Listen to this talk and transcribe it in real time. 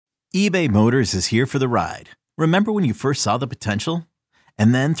eBay Motors is here for the ride. Remember when you first saw the potential?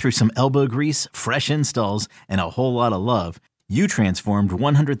 And then through some elbow grease, fresh installs, and a whole lot of love, you transformed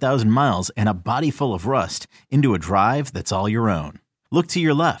 100,000 miles and a body full of rust into a drive that's all your own. Look to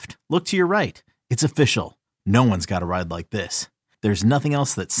your left. Look to your right. It's official. No one's got a ride like this. There's nothing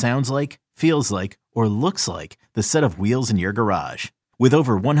else that sounds like, feels like, or looks like the set of wheels in your garage. With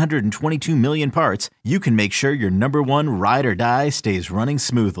over 122 million parts, you can make sure your number one ride or die stays running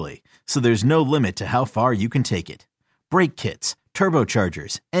smoothly. So there's no limit to how far you can take it. Brake kits,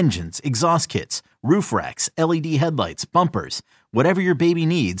 turbochargers, engines, exhaust kits, roof racks, LED headlights, bumpers, whatever your baby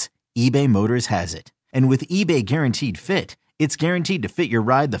needs, eBay Motors has it. And with eBay Guaranteed Fit, it's guaranteed to fit your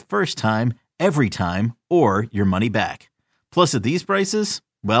ride the first time, every time, or your money back. Plus at these prices,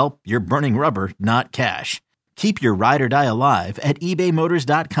 well, you're burning rubber, not cash. Keep your ride or die alive at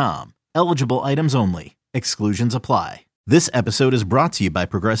ebaymotors.com. Eligible items only. Exclusions apply. This episode is brought to you by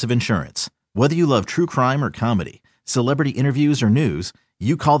Progressive Insurance. Whether you love true crime or comedy, celebrity interviews or news,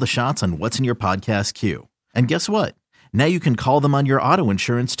 you call the shots on what's in your podcast queue. And guess what? Now you can call them on your auto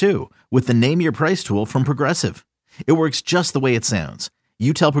insurance too with the Name Your Price tool from Progressive. It works just the way it sounds.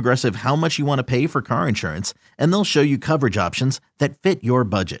 You tell Progressive how much you want to pay for car insurance, and they'll show you coverage options that fit your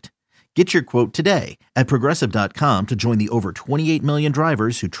budget. Get your quote today at Progressive.com to join the over 28 million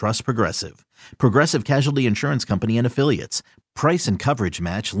drivers who trust Progressive. Progressive Casualty Insurance Company and Affiliates. Price and coverage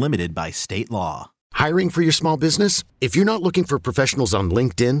match limited by state law. Hiring for your small business? If you're not looking for professionals on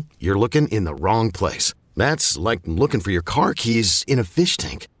LinkedIn, you're looking in the wrong place. That's like looking for your car keys in a fish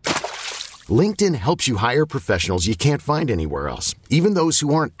tank. LinkedIn helps you hire professionals you can't find anywhere else, even those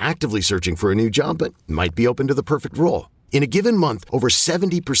who aren't actively searching for a new job but might be open to the perfect role. In a given month, over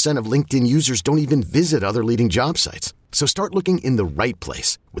 70% of LinkedIn users don't even visit other leading job sites. So start looking in the right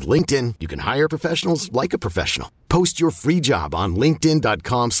place. With LinkedIn, you can hire professionals like a professional. Post your free job on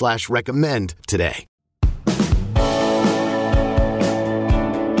linkedin.com/recommend today.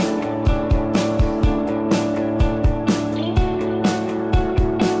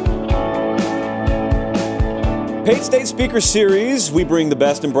 Pate State Speaker Series, we bring the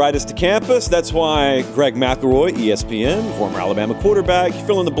best and brightest to campus. That's why Greg McElroy, ESPN, former Alabama quarterback, you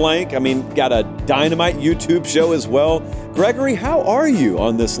fill in the blank. I mean, got a dynamite YouTube show as well. Gregory, how are you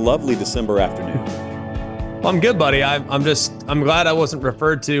on this lovely December afternoon? Well, I'm good, buddy. I'm glad I wasn't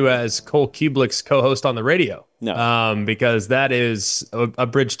referred to as Cole Kubelik's co-host on the radio. No. Because that is a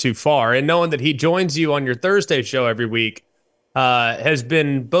bridge too far. And knowing that he joins you on your Thursday show every week has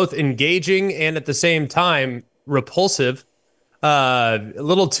been both engaging and at the same time repulsive, a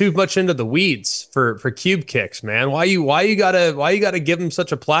little too much into the weeds for Cube Kicks, man. Why you gotta give him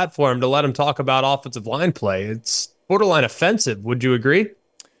such a platform to let him talk about offensive line play? It's borderline offensive. Would you agree?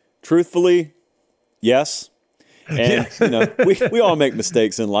 Truthfully, yes. And we all make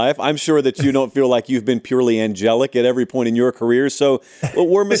mistakes in life. I'm sure that you don't feel like you've been purely angelic at every point in your career. So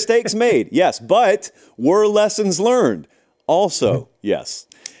were mistakes made? Yes, but were lessons learned? Also, yes.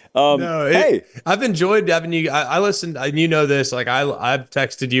 I've enjoyed having you. I listened, and you know this. Like I've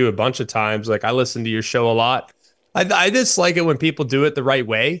texted you a bunch of times. Like I listen to your show a lot. I just like it when people do it the right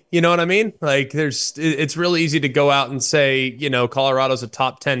way. You know what I mean? Like it's really easy to go out and say, Colorado's a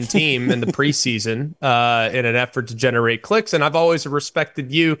top 10 team in the preseason in an effort to generate clicks. And I've always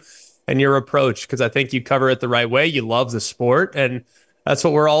respected you and your approach because I think you cover it the right way. You love the sport, and that's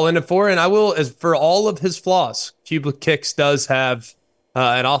what we're all in it for. And I will, as for all of his flaws, Cube Kicks does have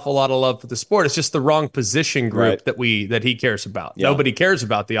an awful lot of love for the sport. It's just the wrong position group right. that he cares about. Yeah. Nobody cares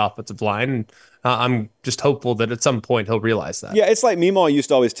about the offensive line. And I'm just hopeful that at some point he'll realize that. Yeah, it's like Meemaw used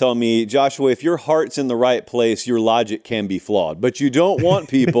to always tell me, Joshua, if your heart's in the right place, your logic can be flawed. But you don't want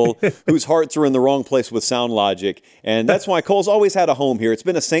people whose hearts are in the wrong place with sound logic. And that's why Cole's always had a home here. It's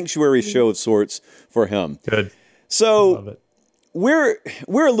been a sanctuary show of sorts for him. Good. So we're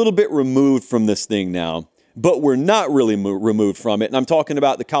a little bit removed from this thing now. But we're not really removed from it. And I'm talking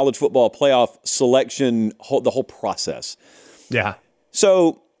about the college football playoff selection, the whole process. Yeah.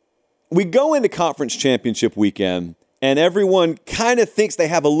 So we go into conference championship weekend, and everyone kind of thinks they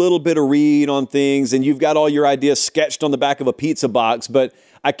have a little bit of read on things, and you've got all your ideas sketched on the back of a pizza box. But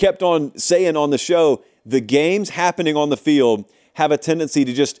I kept on saying on the show, the games happening on the field have a tendency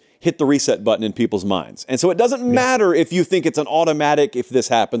to just hit the reset button in people's minds. And so it doesn't matter if you think it's an automatic if this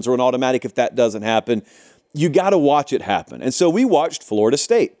happens or an automatic if that doesn't happen. You got to watch it happen. And so we watched Florida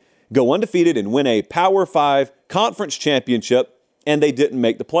State go undefeated and win a Power 5 conference championship, and they didn't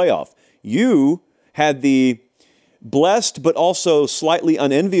make the playoff. You had the blessed but also slightly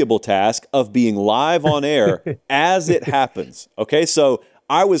unenviable task of being live on air as it happens. Okay, so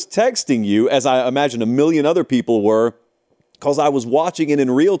I was texting you, as I imagine a million other people were, because I was watching it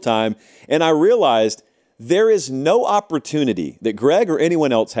in real time, and I realized there is no opportunity that Greg or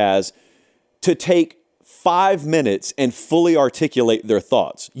anyone else has to take 5 minutes and fully articulate their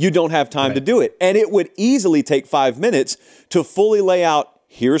thoughts. You don't have time to do it. And it would easily take 5 minutes to fully lay out,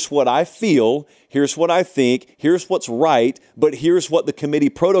 here's what I feel, here's what I think, here's what's right, but here's what the committee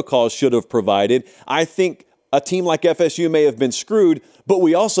protocols should have provided. I think a team like FSU may have been screwed, but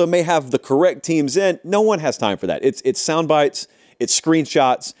we also may have the correct teams in. No one has time for that. It's sound bites, it's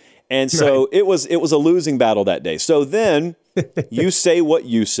screenshots. And so it was a losing battle that day. So then you say what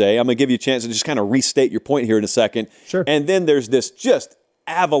you say. I'm going to give you a chance to just kind of restate your point here in a second. Sure. And then there's this just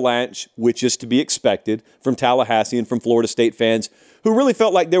avalanche, which is to be expected from Tallahassee and from Florida State fans who really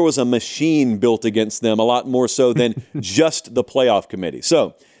felt like there was a machine built against them, a lot more so than just the playoff committee.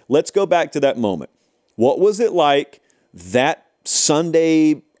 So let's go back to that moment. What was it like that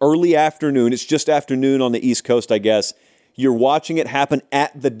Sunday early afternoon? It's just afternoon on the East Coast, I guess. You're watching it happen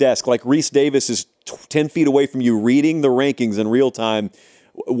at the desk, like Reese Davis is 10 feet away from you reading the rankings in real time.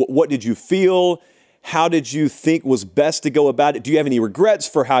 What did you feel? How did you think was best to go about it? Do you have any regrets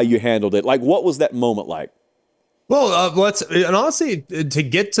for how you handled it? Like, what was that moment like? Well, and honestly, to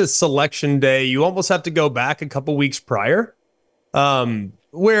get to selection day, you almost have to go back a couple weeks prior.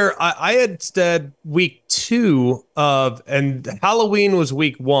 Where I had said week 2 and Halloween was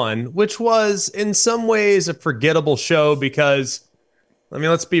week 1, which was in some ways a forgettable show because, I mean,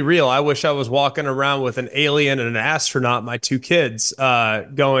 let's be real. I wish I was walking around with an alien and an astronaut, my 2 kids,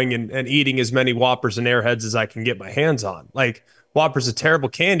 going and eating as many Whoppers and Airheads as I can get my hands on. Like, Whopper's a terrible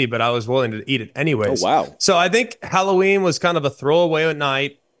candy, but I was willing to eat it anyways. Oh, wow. So I think Halloween was kind of a throwaway at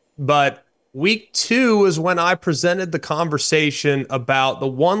night, but week 2 is when I presented the conversation about the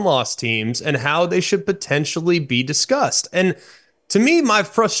one-loss teams and how they should potentially be discussed. And to me, my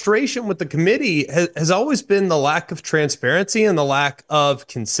frustration with the committee has always been the lack of transparency and the lack of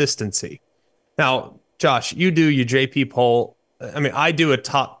consistency. Now, Josh, you do your JP poll. I mean, I do a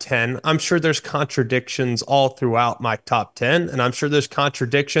top 10. I'm sure there's contradictions all throughout my top 10, and I'm sure there's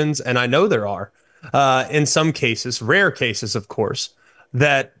contradictions, and I know there are, in some cases, rare cases, of course,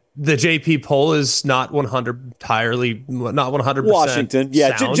 that the JP poll is not 100% Washington.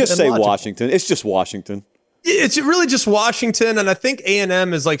 Yeah, just say logical. Washington. It's just Washington. It's really just Washington, and I think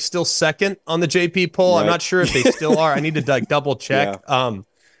A&M is like still second on the JP poll. Right. I'm not sure if they still are. I need to like double check. Yeah.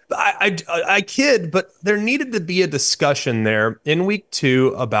 I kid, but there needed to be a discussion there in week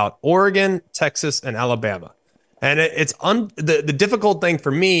 2 about Oregon, Texas, and Alabama. And the difficult thing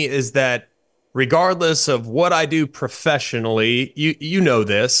for me is that regardless of what I do professionally, you know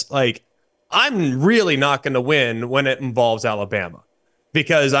this, like I'm really not going to win when it involves Alabama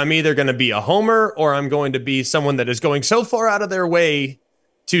because I'm either going to be a homer or I'm going to be someone that is going so far out of their way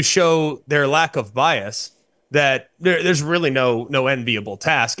to show their lack of bias that there's really no enviable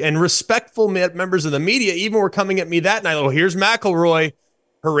task. And respectful members of the media even were coming at me that night. Oh, here's McElroy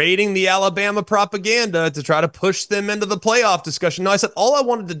parading the Alabama propaganda to try to push them into the playoff discussion. No, I said all I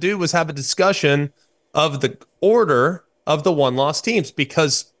wanted to do was have a discussion of the order of the one-loss teams,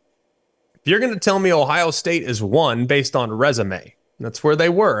 because if you're going to tell me Ohio State is 1 based on resume, that's where they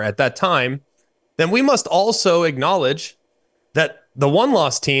were at that time, then we must also acknowledge that the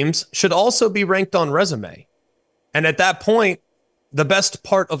one-loss teams should also be ranked on resume. And at that point, the best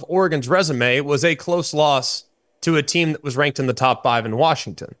part of Oregon's resume was a close loss to a team that was ranked in the top 5 in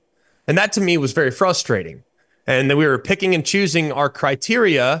Washington. And that to me was very frustrating. And then we were picking and choosing our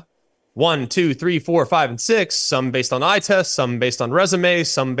criteria, 1, 2, 3, 4, 5, and 6, some based on eye tests, some based on resumes,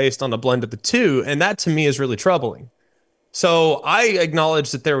 some based on a blend of the two. And that to me is really troubling. So I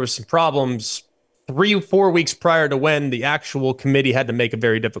acknowledge that there was some problems 3-4 weeks prior to when the actual committee had to make a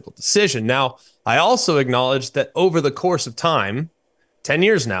very difficult decision. Now, I also acknowledge that over the course of time, 10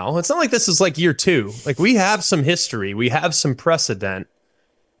 years now, it's not like this is like year 2. Like we have some history, we have some precedent,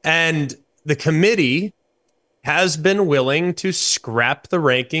 and the committee has been willing to scrap the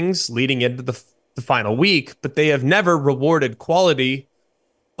rankings leading into the final week, but they have never rewarded quality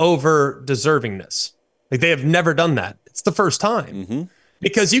over deservingness. Like they have never done that. It's the first time. Mm-hmm.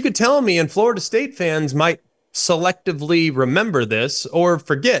 Because you could tell me, and Florida State fans might selectively remember this or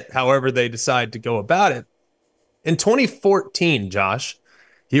forget, however they decide to go about it. In 2014, Josh,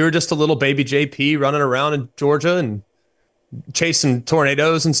 you were just a little baby JP running around in Georgia and chasing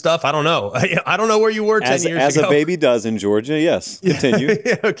tornadoes and stuff. I don't know. I don't know where you were 10 years ago. As a baby does in Georgia, yes. Continue.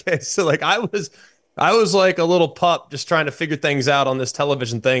 Yeah, okay, so like I was like a little pup just trying to figure things out on this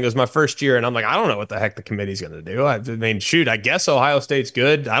television thing. It was my first year, and I'm like, I don't know what the heck the committee's going to do. I mean, shoot, I guess Ohio State's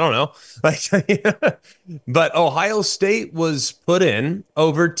good. I don't know. Like, but Ohio State was put in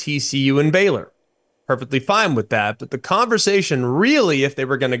over TCU and Baylor. perfectly fine with that. But the conversation really, if they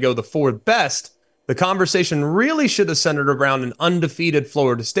were going to go the fourth best, the conversation really should have centered around an undefeated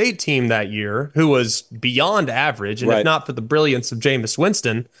Florida State team that year who was beyond average. And if not for the brilliance of Jameis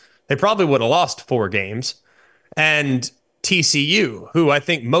Winston, they probably would have lost 4 games. And TCU, who I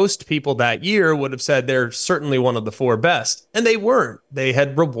think most people that year would have said they're certainly one of the 4 best. And they weren't. They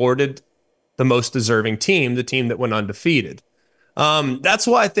had rewarded the most deserving team, the team that went undefeated. That's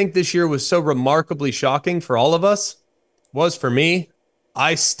why I think this year was so remarkably shocking for all of us. Was for me.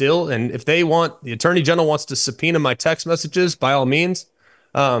 I still, and if they want, the Attorney General wants to subpoena my text messages, by all means.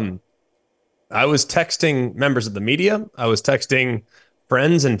 I was texting members of the media. I was texting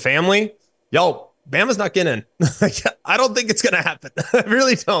friends and family. Yo, Bama's not getting in. I don't think it's going to happen. I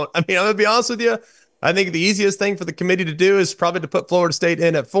really don't. I mean, I'm going to be honest with you. I think the easiest thing for the committee to do is probably to put Florida State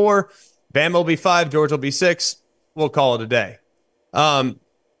in at 4. Bama will be 5. Georgia will be 6. We'll call it a day.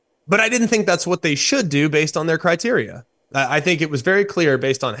 But I didn't think that's what they should do based on their criteria. I think it was very clear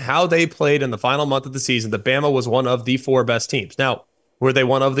based on how they played in the final month of the season that Bama was one of the 4 best teams. Now, were they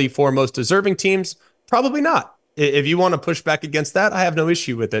one of the 4 most deserving teams? Probably not. If you want to push back against that, I have no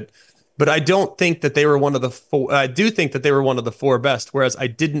issue with it. But I don't think that they were one of the 4. I do think that they were one of the 4 best, whereas I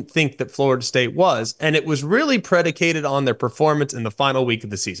didn't think that Florida State was. And it was really predicated on their performance in the final week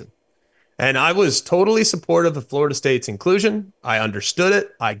of the season. And I was totally supportive of Florida State's inclusion. I understood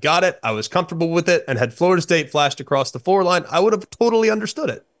it. I got it. I was comfortable with it. And had Florida State flashed across the 4 line, I would have totally understood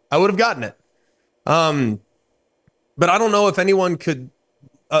it. I would have gotten it. But I don't know if anyone could,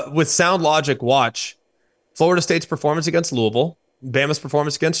 with sound logic, watch Florida State's performance against Louisville, Bama's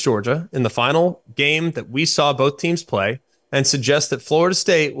performance against Georgia in the final game that we saw both teams play, and suggest that Florida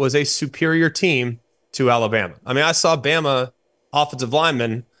State was a superior team to Alabama. I mean, I saw Bama offensive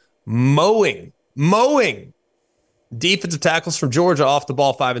linemen mowing defensive tackles from Georgia off the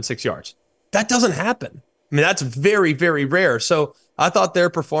ball 5 and 6 yards. That doesn't happen. I mean, that's very, very rare. So I thought their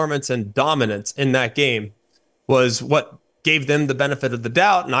performance and dominance in that game was what gave them the benefit of the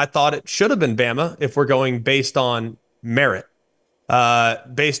doubt. And I thought it should have been Bama if we're going based on merit,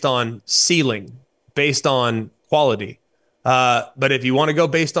 based on ceiling, based on quality. But if you want to go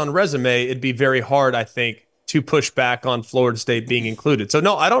based on resume, it'd be very hard, I think, to push back on Florida State being included. So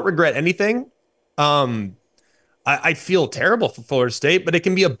no, I don't regret anything. I feel terrible for Florida State, but it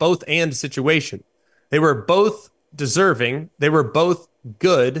can be a both and situation. They were both deserving. They were both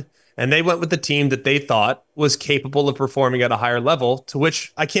good. And they went with the team that they thought was capable of performing at a higher level, to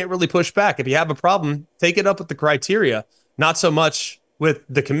which I can't really push back. If you have a problem, take it up with the criteria, not so much with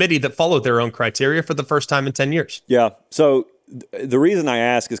the committee that followed their own criteria for the first time in 10 years. Yeah. So the reason I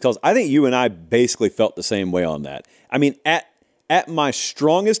ask is because I think you and I basically felt the same way on that. I mean, at my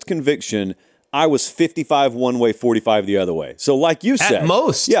strongest conviction, I was 55 one way, 45 the other way. So like you said. At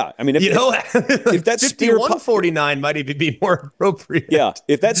most. Yeah. I mean, if that spear 51-49 might even be more appropriate. Yeah.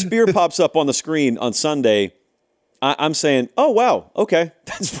 If that spear pops up on the screen on Sunday, I'm saying, oh, wow, okay.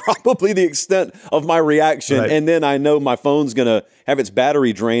 That's probably the extent of my reaction. Right. And then I know my phone's going to have its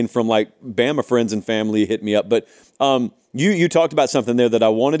battery drained from like Bama friends and family hit me up. But you talked about something there that I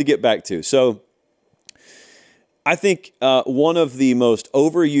wanted to get back to. So I think one of the most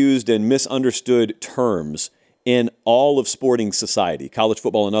overused and misunderstood terms in all of sporting society, college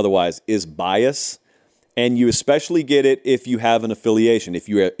football and otherwise, is bias. And you especially get it if you have an affiliation, if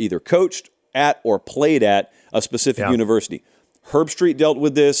you either coached at or played at a specific university. Herb Street dealt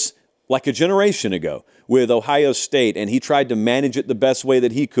with this like a generation ago with Ohio State, and he tried to manage it the best way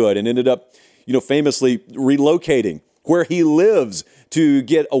that he could and ended up, famously relocating where he lives to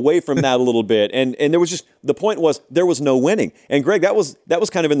get away from that a little bit. And there was just, the point was there was no winning. And Greg, that was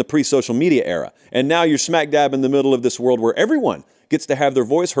kind of in the pre-social media era. And now you're smack dab in the middle of this world where everyone gets to have their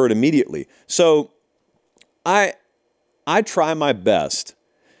voice heard immediately. So I try my best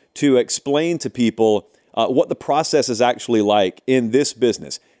to explain to people what the process is actually like in this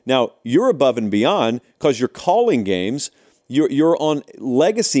business. Now, you're above and beyond because you're calling games. You're on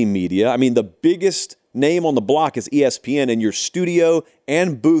legacy media. I mean, the biggest name on the block is ESPN, and your studio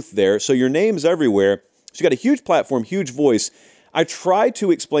and booth there. So your name's everywhere. So you got a huge platform, huge voice. I try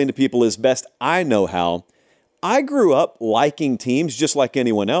to explain to people as best I know how. I grew up liking teams just like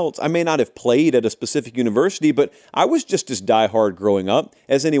anyone else. I may not have played at a specific university, but I was just as diehard growing up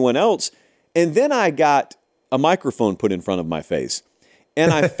as anyone else. And then I got a microphone put in front of my face.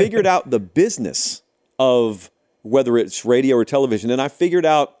 And I figured out the business of whether it's radio or television. And I figured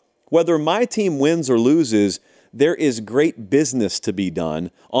out whether my team wins or loses, there is great business to be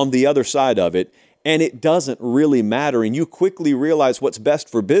done on the other side of it. And it doesn't really matter. And you quickly realize what's best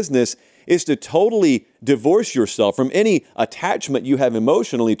for business is to totally divorce yourself from any attachment you have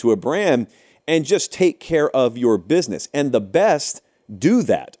emotionally to a brand and just take care of your business. And the best do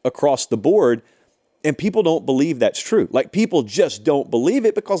that across the board. And people don't believe that's true. Like, people just don't believe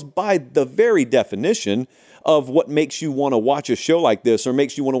it, because by the very definition of what makes you want to watch a show like this, or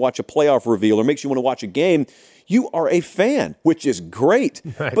makes you want to watch a playoff reveal, or makes you want to watch a game, you are a fan, which is great.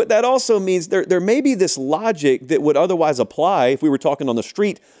 Right. But that also means there may be this logic that would otherwise apply if we were talking on the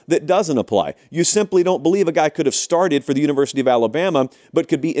street that doesn't apply. You simply don't believe a guy could have started for the University of Alabama, but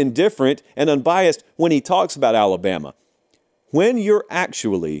could be indifferent and unbiased when he talks about Alabama. When you're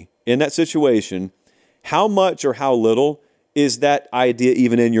actually in that situation, how much or how little is that idea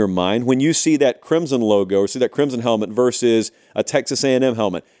even in your mind? When you see that Crimson logo or see that Crimson helmet versus a Texas A&M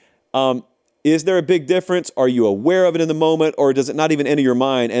helmet, is there a big difference? Are you aware of it in the moment, or does it not even enter your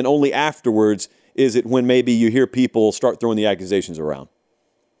mind, and only afterwards is it when maybe you hear people start throwing the accusations around?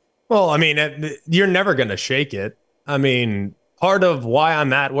 Well, I mean, you're never going to shake it. I mean, part of why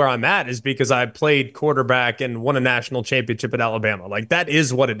I'm at where I'm at is because I played quarterback and won a national championship at Alabama. Like, that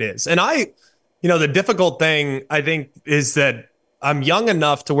is what it is. And the difficult thing, I think, is that I'm young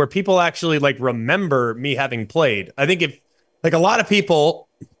enough to where people actually remember me having played. I think if a lot of people,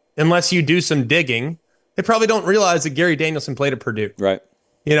 unless you do some digging, they probably don't realize that Gary Danielson played at Purdue. Right.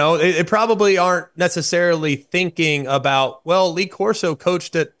 They probably aren't necessarily thinking about, well, Lee Corso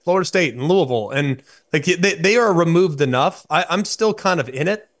coached at Florida State and Louisville, and they are removed enough. I'm still kind of in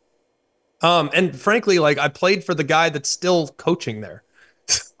it. And frankly, I played for the guy that's still coaching there.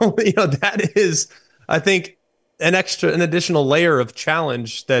 So, that is, I think, an additional layer of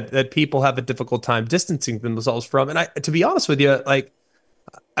challenge that people have a difficult time distancing themselves from. And to be honest with you,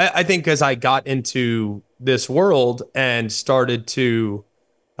 I think as I got into this world and started to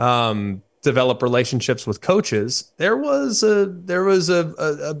develop relationships with coaches, there was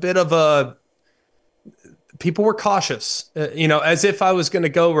a bit of a, people were cautious, as if I was going to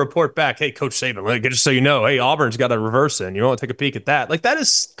go report back, hey, Coach Saban, just so you know, hey, Auburn's got a reverse in. You want to take a peek at that? That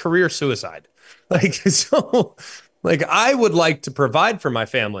is career suicide. I would like to provide for my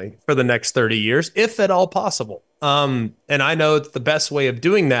family for the next 30 years, if at all possible. And I know that the best way of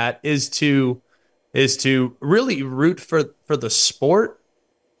doing that is to really root for the sport,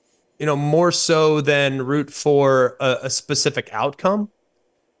 more so than root for a specific outcome.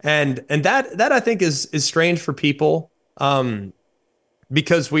 And that I think is strange for people,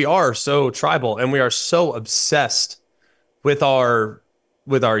 because we are so tribal and we are so obsessed with our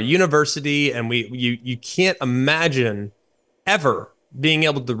university, and you can't imagine ever being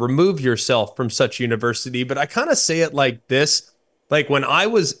able to remove yourself from such university. But I kind of say it like this: when I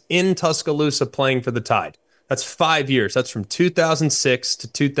was in Tuscaloosa playing for the Tide, that's 5 years. That's from 2006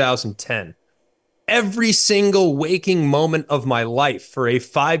 to 2010. Every single waking moment of my life for a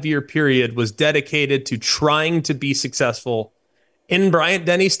 5-year period was dedicated to trying to be successful in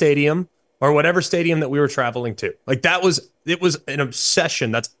Bryant-Denny Stadium or whatever stadium that we were traveling to. It was an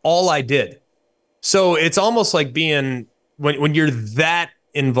obsession. That's all I did. So it's almost like being, when you're that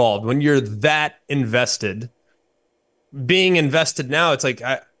involved, when you're that invested, being invested now, it's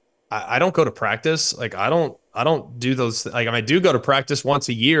I don't go to practice. I don't do those. I do go to practice once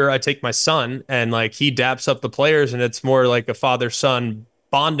a year. I take my son, and he daps up the players, and it's more like a father-son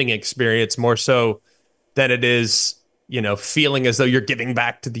bonding experience, more so than it is, feeling as though you're giving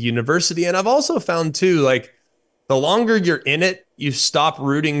back to the university. And I've also found too, the longer you're in it, you stop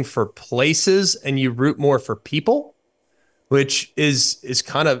rooting for places and you root more for people, which is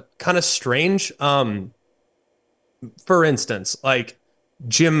kind of strange. For instance,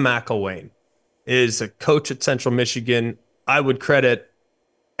 Jim McElroy is a coach at Central Michigan. I would credit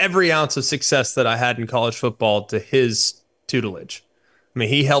every ounce of success that I had in college football to his tutelage. I mean,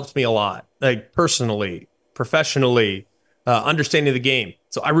 he helped me a lot, personally, professionally, understanding the game.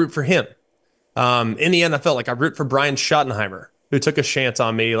 So I root for him. In the NFL, I root for Brian Schottenheimer, who took a chance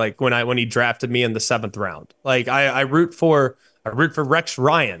on me, when he drafted me in the 7th round. I root for Rex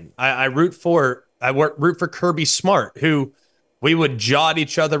Ryan. I root for Kirby Smart, who we would jaw at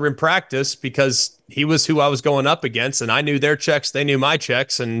each other in practice because he was who I was going up against, and I knew their checks, they knew my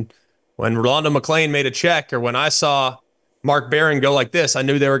checks. And when Rolando McClain made a check, or when I saw Mark Barron go like this, I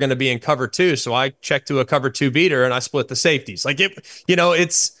knew they were going to be in cover 2, so I checked to a cover 2 beater and I split the safeties.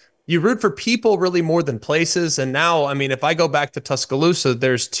 It's, you root for people really more than places. And now, if I go back to Tuscaloosa,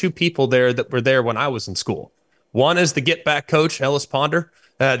 there's 2 people there that were there when I was in school. One is the get back coach, Ellis Ponder.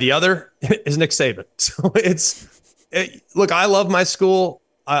 The other is Nick Saban. So look, I love my school.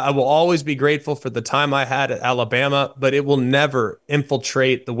 I will always be grateful for the time I had at Alabama, but it will never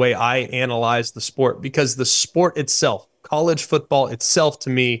infiltrate the way I analyze the sport, because the sport itself, college football itself, to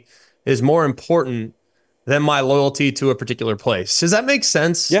me, is more important than my loyalty to a particular place. Does that make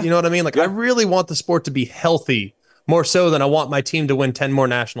sense? Yeah. You know what I mean? Like, Yeah. I really want the sport to be healthy more so than I want my team to win 10 more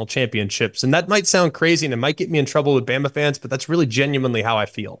national championships. And that might sound crazy and it might get me in trouble with Bama fans, but that's really genuinely how I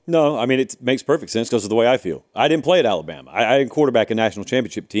feel. No, I mean, it makes perfect sense because of the way I feel. I didn't play at Alabama. I didn't quarterback a national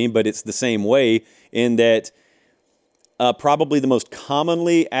championship team, but it's the same way in that probably the most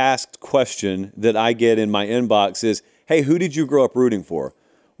commonly asked question that I get in my inbox is, hey, who did you grow up rooting for?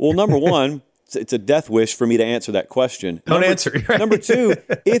 Well, number one, it's a death wish for me to answer that question. Don't answer. Right? Number two,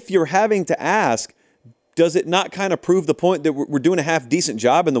 if you're having to ask, does it not kind of prove the point that we're doing a half decent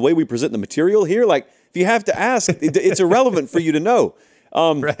job in the way we present the material here? Like, if you have to ask, it's irrelevant for you to know.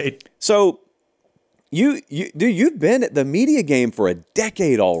 Right. So you've been at the media game for a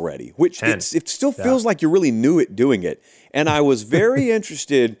decade already, which it still feels like you're really new at doing it. And I was very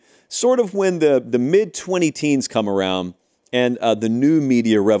interested, sort of when the mid-20 teens come around and the new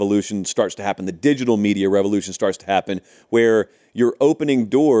media revolution starts to happen, the digital media revolution starts to happen, where you're opening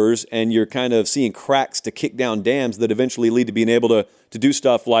doors and you're kind of seeing cracks to kick down dams that eventually lead to being able to do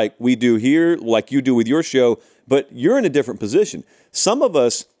stuff like we do here, like you do with your show, but you're in a different position. Some of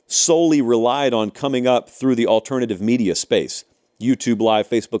us solely relied on coming up through the alternative media space, YouTube Live,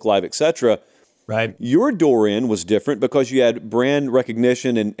 Facebook Live, etc. Right. Your door in was different because you had brand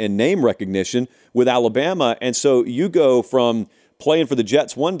recognition and name recognition with Alabama, and so you go from playing for the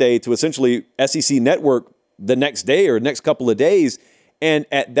Jets one day to essentially SEC Network the next day or next couple of days. And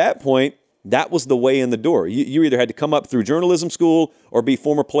at that point, that was the way in the door. You either had to come up through journalism school or be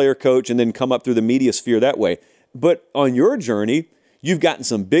former player coach and then come up through the media sphere that way. But on your journey, you've gotten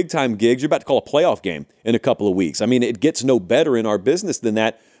some big time gigs. You're about to call a playoff game in a couple of weeks. I mean, it gets no better in our business than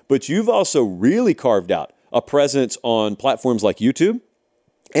that. But you've also really carved out a presence on platforms like YouTube.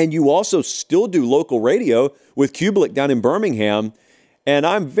 And you also still do local radio with Kubelik down in Birmingham. And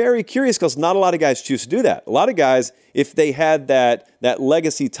I'm very curious because not a lot of guys choose to do that. A lot of guys, if they had that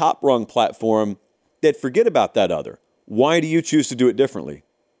legacy top rung platform, they'd forget about that other. Why do you choose to do it differently?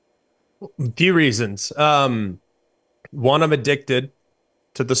 A few reasons. One, I'm addicted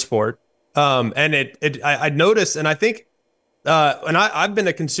to the sport. And I noticed, and I think, and I've been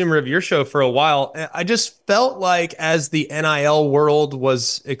a consumer of your show for a while. I just felt like as the NIL world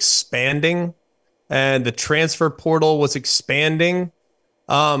was expanding and the transfer portal was expanding,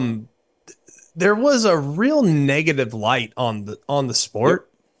 there was a real negative light on the sport.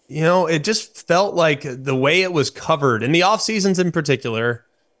 Yep. You know, it just felt like the way it was covered in the off seasons in particular,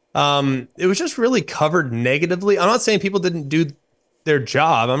 it was just really covered negatively. I'm not saying people didn't do their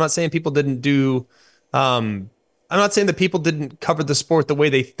job. I'm not saying people didn't do, I'm not saying that people didn't cover the sport the way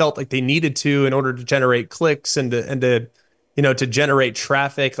they felt like they needed to in order to generate clicks and to generate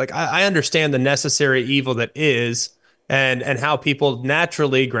traffic. Like I understand the necessary evil that is, and how people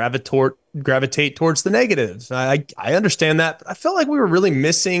naturally gravitate towards the negatives. I understand that, but I felt like we were really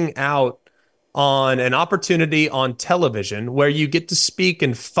missing out on an opportunity on television where you get to speak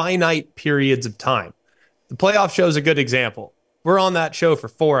in finite periods of time. The playoff show is a good example. We're on that show for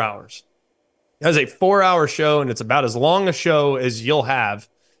 4 hours. It was a 4-hour show, and it's about as long a show as you'll have.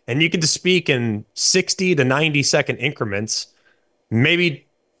 And you get to speak in 60 to 90-second increments, maybe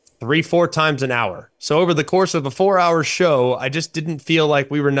 3-4 times an hour. So over the course of a 4-hour show, I just didn't feel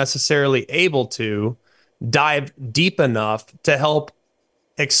like we were necessarily able to dive deep enough to help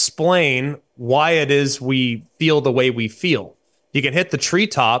explain why it is we feel the way we feel. You can hit the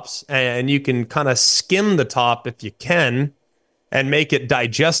treetops and you can kind of skim the top if you can and make it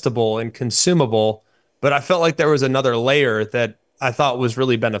digestible and consumable. But I felt like there was another layer that I thought was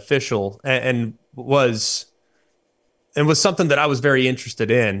really beneficial and was something that I was very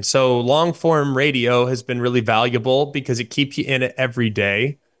interested in. So long form radio has been really valuable because it keeps you in it every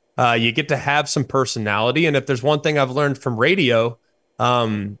day. You get to have some personality. And if there's one thing I've learned from radio,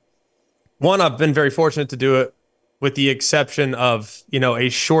 one, I've been very fortunate to do it with the exception of, a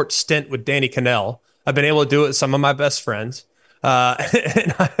short stint with Danny Cannell. I've been able to do it with some of my best friends.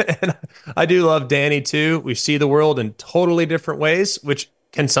 And I do love Danny too. We see the world in totally different ways, which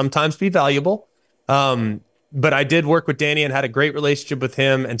can sometimes be valuable. But I did work with Danny and had a great relationship with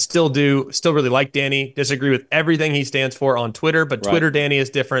him and still really like Danny. Disagree with everything he stands for on Twitter, but right. Twitter Danny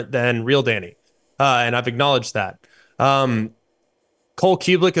is different than real Danny. And I've acknowledged that. Cole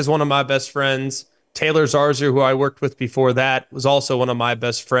Kubelik is one of my best friends. Taylor Zarzer, who I worked with before that, was also one of my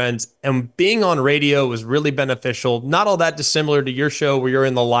best friends. And being on radio was really beneficial. Not all that dissimilar to your show where you're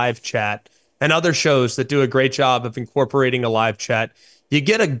in the live chat and other shows that do a great job of incorporating a live chat. You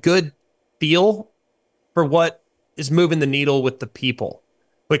get a good feel for what is moving the needle with the people,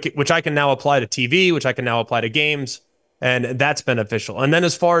 which I can now apply to TV, which I can now apply to games. And that's beneficial. And then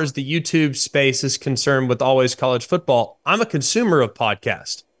as far as the YouTube space is concerned with Always College Football, I'm a consumer of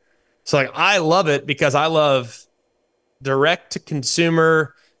podcasts. So like I love it because I love direct to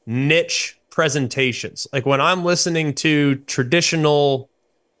consumer niche presentations. Like when I'm listening to traditional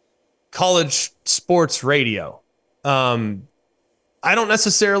college sports radio, I don't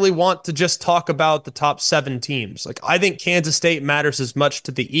necessarily want to just talk about the top 7 teams. Like I think Kansas State matters as much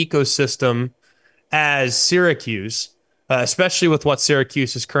to the ecosystem as Syracuse, especially with what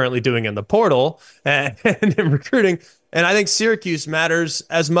Syracuse is currently doing in the portal and in recruiting. And I think Syracuse matters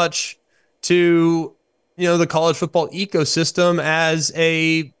as much to the college football ecosystem as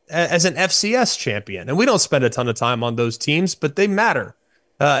an FCS champion. And we don't spend a ton of time on those teams, but they matter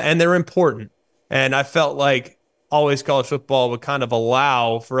and they're important. And I felt like Always College Football would kind of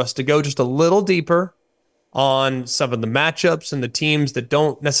allow for us to go just a little deeper on some of the matchups and the teams that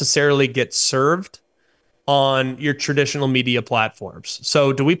don't necessarily get served on your traditional media platforms.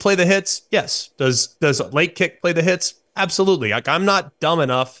 So do we play the hits? Yes. Does Late Kick play the hits? Absolutely. Like I'm not dumb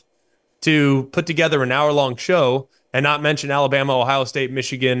enough to put together an hour-long show and not mention Alabama, Ohio State,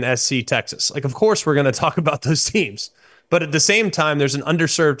 Michigan, SC, Texas. Like, of course, we're going to talk about those teams. But at the same time, there's an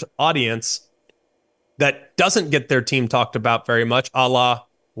underserved audience that doesn't get their team talked about very much, a la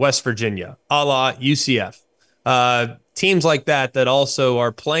West Virginia, a la UCF. Teams like that also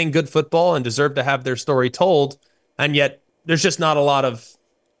are playing good football and deserve to have their story told. And yet there's just not a lot of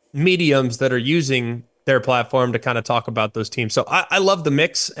mediums that are using their platform to kind of talk about those teams. So I love the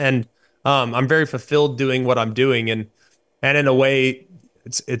mix, and I'm very fulfilled doing what I'm doing. And in a way,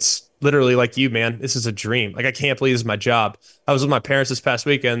 it's literally like you, man. This is a dream. Like I can't believe this is my job. I was with my parents this past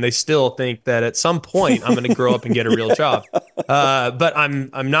weekend. They still think that at some point I'm going to grow up and get a real job. But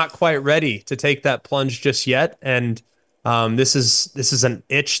I'm not quite ready to take that plunge just yet. And this is an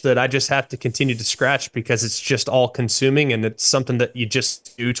itch that I just have to continue to scratch because it's just all consuming, and it's something that you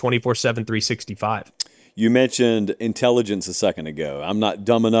just do 24/7, 365. You mentioned intelligence a second ago. I'm not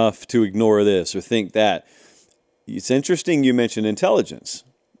dumb enough to ignore this or think that. It's interesting you mentioned intelligence.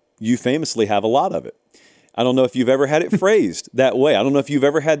 You famously have a lot of it. I don't know if you've ever had it phrased that way. I don't know if you've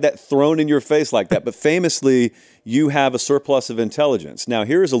ever had that thrown in your face like that, but famously, you have a surplus of intelligence. Now,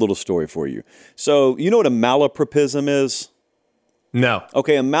 here's a little story for you. So, you know what a malapropism is? No.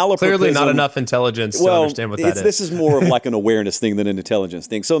 Okay, a malapropism. Clearly not enough intelligence to understand what that is. This is more of like an awareness thing than an intelligence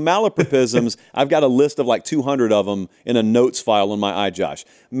thing. So malapropisms, I've got a list of like 200 of them in a notes file on my iJosh.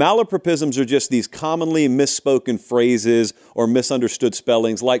 Malapropisms are just these commonly misspoken phrases or misunderstood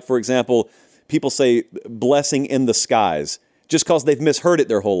spellings. Like, for example, people say blessing in the skies just because they've misheard it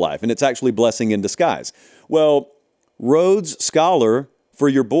their whole life, and it's actually blessing in disguise. Well, Rhodes Scholar for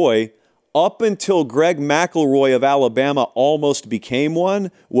your boy, up until Greg McElroy of Alabama almost became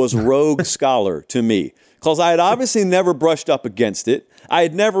one, was Rogue Scholar to me. Because I had obviously never brushed up against it. I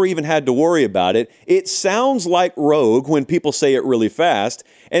had never even had to worry about it. It sounds like rogue when people say it really fast.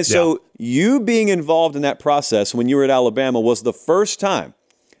 And so you being involved in that process when you were at Alabama was the first time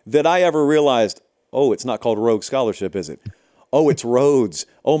that I ever realized, oh, it's not called Rogue Scholarship, is it? Oh, it's Rhodes.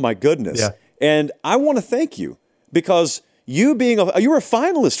 Oh, my goodness. Yeah. And I want to thank you because you were a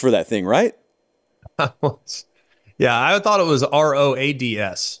finalist for that thing, right? Yeah, I thought it was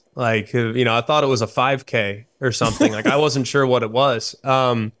ROADS. Like, I thought it was a 5K or something. Like, I wasn't sure what it was.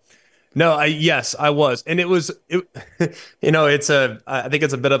 Yes, I was. And I think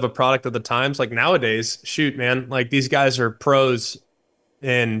it's a bit of a product of the times. Like nowadays, shoot, man, like these guys are pros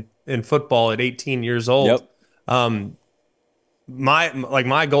in football at 18 years old. Yep.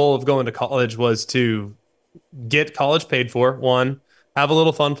 My goal of going to college was to get college paid for, one, have a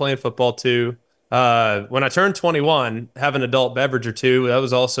little fun playing football, two. When I turned 21, have an adult beverage or two. That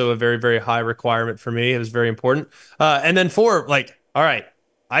was also a very, very high requirement for me. It was very important. And then four, like, all right,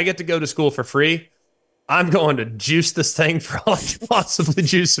 I get to go to school for free. I'm going to juice this thing for all I can possibly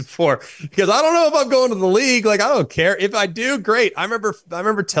juice it for, because I don't know if I'm going to the league. Like, I don't care. If I do, great. I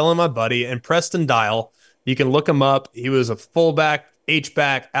remember telling my buddy, and Preston Dial, you can look him up. He was a fullback,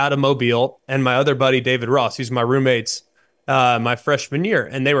 H-back out of Mobile, and my other buddy, David Ross, he's my roommates my freshman year,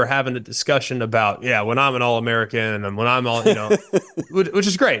 and they were having a discussion about, when I'm an All-American and when I'm all, which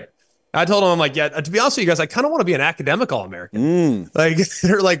is great. I told him, I'm like, to be honest with you guys, I kind of want to be an academic All-American. Like,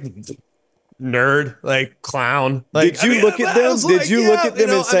 they're like, nerd, like clown. Like, did you look at them? Did you look at them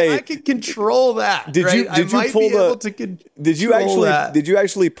and say, I can control that? Did you actually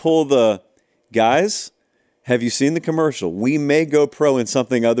pull the guys? Have you seen the commercial? We may go pro in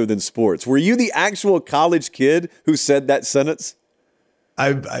something other than sports. Were you the actual college kid who said that sentence?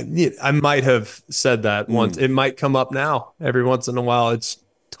 I might have said that once. It might come up now every once in a while. It's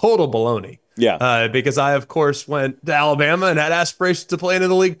total baloney. Because I, of course, went to Alabama and had aspirations to play in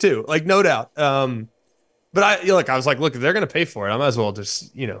the league too, like no doubt. But I was like, look, if they're going to pay for it, I might as well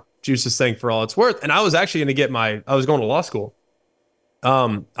just, juice this thing for all it's worth. And I was actually going to get I was going to law school.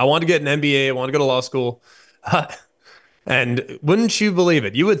 I wanted to get an MBA. I wanted to go to law school. And wouldn't you believe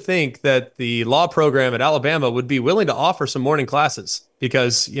it? You would think that the law program at Alabama would be willing to offer some morning classes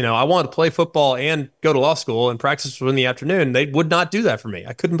because, I wanted to play football and go to law school and practice in the afternoon. They would not do that for me.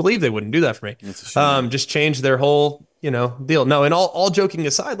 I couldn't believe they wouldn't do that for me. Just change their whole, deal. No, and all joking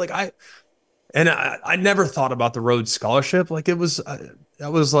aside, like I never thought about the Rhodes Scholarship. Like that was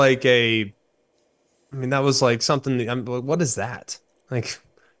like something. What is that? Like,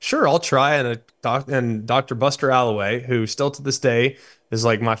 sure, I'll try. And Dr. Buster Alloway, who still to this day is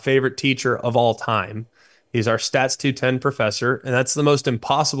like my favorite teacher of all time. He's our Stats 210 professor, and that's the most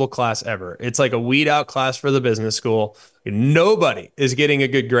impossible class ever. It's like a weed out class for the business school. Nobody is getting a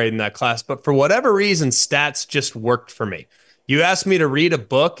good grade in that class, but for whatever reason, stats just worked for me. You asked me to read a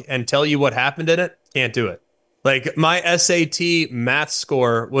book and tell you what happened in it, can't do it. Like my SAT math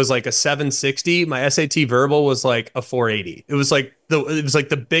score was like a 760. My SAT verbal was like a 480. It was like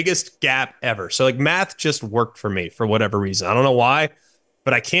the biggest gap ever. So like math just worked for me for whatever reason. I don't know why,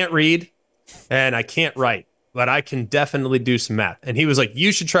 but I can't read and I can't write, but I can definitely do some math. And he was like,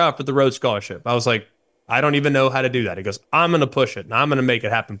 you should try out for the Rhodes Scholarship. I was like, I don't even know how to do that. He goes, I'm going to push it and I'm going to make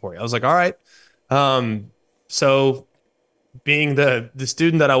it happen for you. I was like, all right. So being the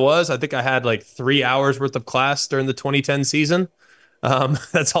student that I was, I think I had like 3 hours worth of class during the 2010 season.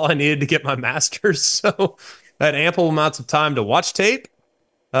 That's all I needed to get my master's. So I had ample amounts of time to watch tape,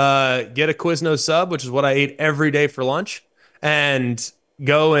 get a Quiznos sub, which is what I ate every day for lunch, and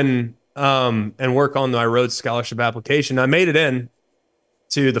go and work on my Rhodes Scholarship application. I made it in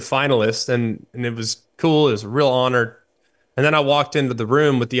to the finalists, and it was cool. It was a real honor. And then I walked into the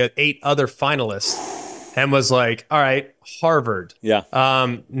room with the 8 other finalists and was like, all right, Harvard,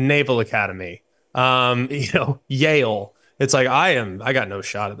 Naval Academy, Yale. It's like, I got no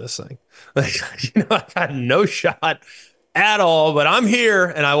shot at this thing. Like, I got no shot at all, but I'm here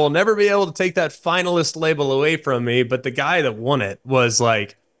and I will never be able to take that finalist label away from me. But the guy that won it was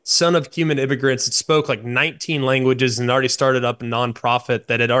like son of Cuban immigrants that spoke like 19 languages and already started up a nonprofit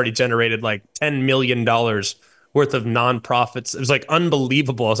that had already generated like $10 million worth of nonprofits. It was like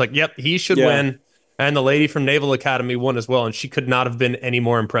unbelievable. I was like, yep, he should win. And the lady from Naval Academy won as well. And she could not have been any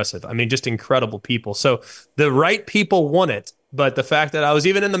more impressive. I mean, just incredible people. So the right people won it. But the fact that I was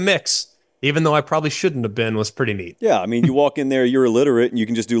even in the mix, even though I probably shouldn't have been, was pretty neat. Yeah, I mean, you walk in there, you're illiterate, and you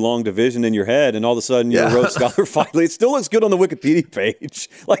can just do long division in your head, and all of a sudden you're a Rhodes Scholar finally. It still looks good on the Wikipedia page.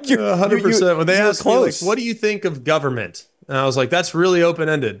 Like you're 100%. When they asked me, like, what do you think of government? And I was like, that's really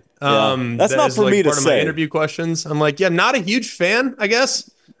open-ended. That's not for me to say. Part of my interview questions. I'm like, not a huge fan, I guess.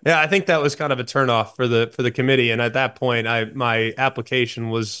 Yeah, I think that was kind of a turnoff for the committee, and at that point, my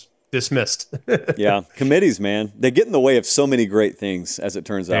application was dismissed. Yeah, committees, man, they get in the way of so many great things, as it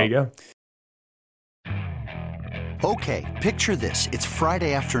turns out. There you go. Okay, picture this: it's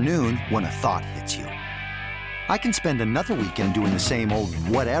Friday afternoon when a thought hits you. I can spend another weekend doing the same old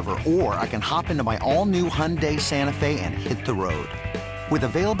whatever, or I can hop into my all-new Hyundai Santa Fe and hit the road. With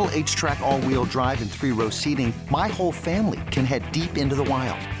available H-Track all-wheel drive and 3-row seating, my whole family can head deep into the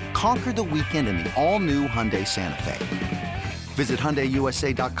wild. Conquer the weekend in the all-new Hyundai Santa Fe. Visit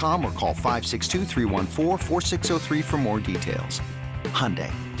HyundaiUSA.com or call 562-314-4603 for more details.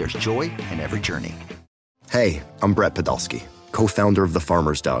 Hyundai, there's joy in every journey. Hey, I'm Brett Podolsky, co-founder of The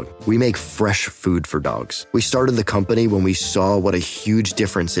Farmer's Dog. We make fresh food for dogs. We started the company when we saw what a huge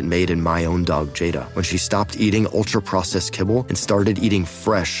difference it made in my own dog, Jada, when she stopped eating ultra-processed kibble and started eating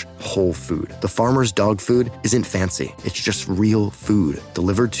fresh, whole food. The Farmer's Dog food isn't fancy. It's just real food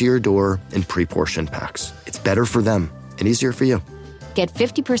delivered to your door in pre-portioned packs. It's better for them and easier for you. Get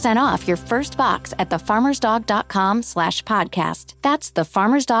 50% off your first box at thefarmersdog.com/podcast. That's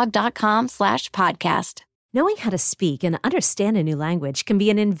thefarmersdog.com/podcast. Knowing how to speak and understand a new language can be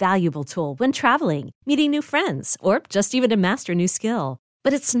an invaluable tool when traveling, meeting new friends, or just even to master a new skill.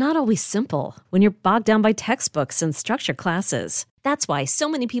 But it's not always simple when you're bogged down by textbooks and structured classes. That's why so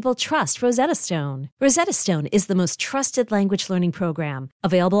many people trust Rosetta Stone. Rosetta Stone is the most trusted language learning program,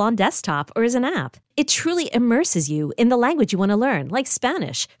 available on desktop or as an app. It truly immerses you in the language you want to learn, like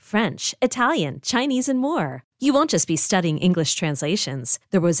Spanish, French, Italian, Chinese, and more. You won't just be studying English translations.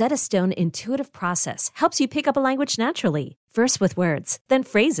 The Rosetta Stone intuitive process helps you pick up a language naturally, first with words, then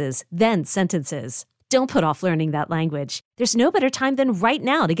phrases, then sentences. Don't put off learning that language. There's no better time than right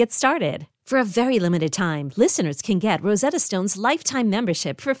now to get started. For a very limited time, listeners can get Rosetta Stone's lifetime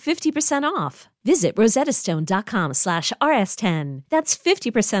membership for 50% off. Visit rosettastone.com/rs10. That's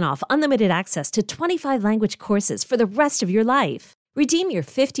 50% off unlimited access to 25 language courses for the rest of your life. Redeem your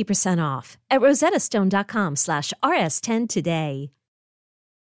 50% off at rosettastone.com/rs10 today.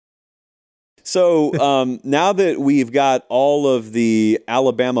 So now that we've got all of the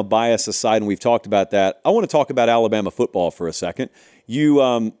Alabama bias aside and we've talked about that, I want to talk about Alabama football for a second. You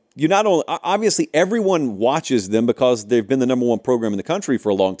not only, obviously everyone watches them because they've been the number one program in the country for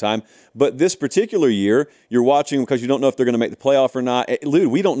a long time, but this particular year you're watching because you don't know if they're going to make the playoff or not.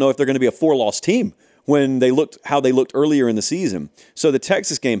 Dude, we don't know if they're going to be a 4-loss team when how they looked earlier in the season. So the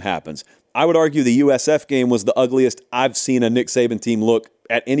Texas game happens. I would argue the USF game was the ugliest I've seen a Nick Saban team look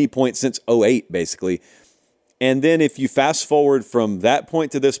at any point since 2008, basically. And then if you fast forward from that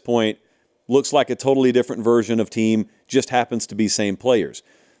point to this point, looks like a totally different version of team, just happens to be same players.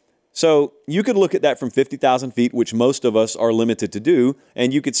 So you could look at that from 50,000 feet, which most of us are limited to do,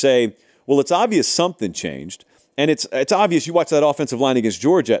 and you could say, well, it's obvious something changed. And it's obvious you watch that offensive line against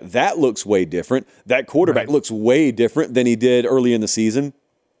Georgia, that looks way different. That quarterback looks way different than he did early in the season.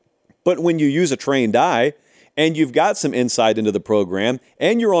 But when you use a trained eye and you've got some insight into the program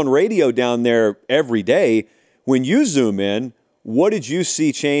and you're on radio down there every day, when you zoom in, what did you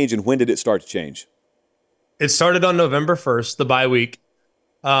see change and when did it start to change? It started on November 1st, the bye week.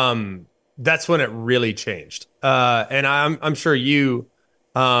 That's when it really changed. And I'm sure you,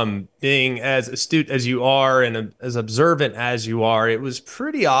 being as astute as you are and as observant as you are, it was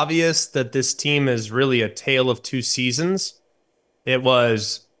pretty obvious that this team is really a tale of two seasons. It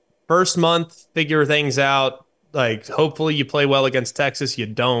was first month, figure things out. Like, hopefully you play well against Texas. You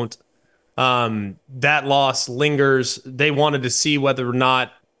don't. That loss lingers. They wanted to see whether or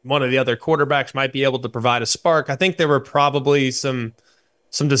not one of the other quarterbacks might be able to provide a spark. I think there were probably some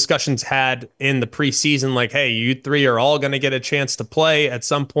discussions had in the preseason, like, hey, you three are all going to get a chance to play at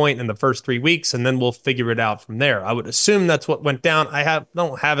some point in the first 3 weeks, and then we'll figure it out from there. I would assume that's what went down.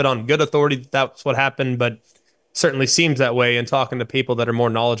 Don't have it on good authority that that's what happened, but certainly seems that way in talking to people that are more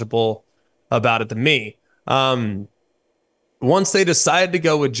knowledgeable about it than me. Once they decided to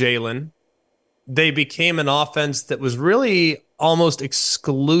go with Jalen, they became an offense that was really almost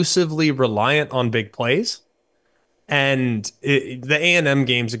exclusively reliant on big plays. And the A&M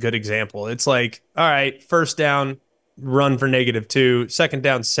game's a good example. It's like, all right, first down, run for -2, second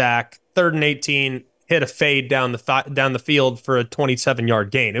down, sack, 3rd and 18, hit a fade down the field for a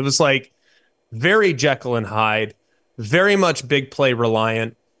 27-yard gain. It was like very Jekyll and Hyde, very much big play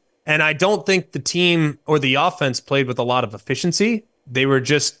reliant. And I don't think the team or the offense played with a lot of efficiency. They were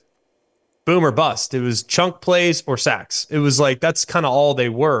just boom or bust. It was chunk plays or sacks. It was like, that's kind of all they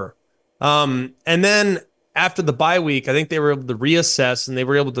were. And then after the bye week, I think they were able to reassess and they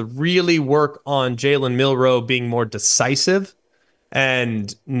were able to really work on Jalen Milroe being more decisive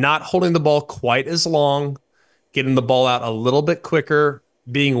and not holding the ball quite as long, getting the ball out a little bit quicker,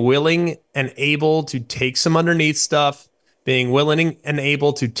 being willing and able to take some underneath stuff, being willing and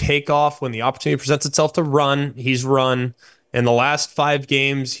able to take off when the opportunity presents itself to run. He's run. In the last 5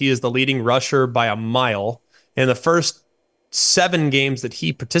 games, he is the leading rusher by a mile. In the first 7 games that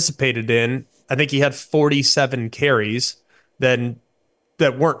he participated in, I think he had 47 carries that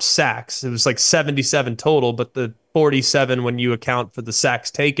weren't sacks. It was like 77 total, but the 47 when you account for the sacks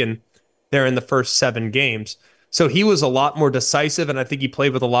taken there in the first 7 games. So he was a lot more decisive, and I think he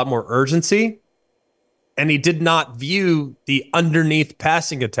played with a lot more urgency. And he did not view the underneath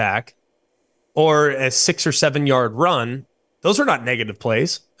passing attack or a 6 or 7 yard run. Those are not negative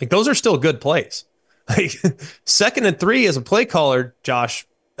plays. Like, those are still good plays. Like, 2nd and 3 as a play caller, Josh,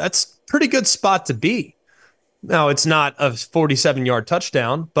 that's a pretty good spot to be. Now, it's not a 47-yard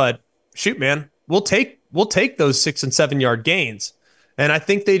touchdown, but shoot, man, we'll take those 6 and 7 yard gains. And I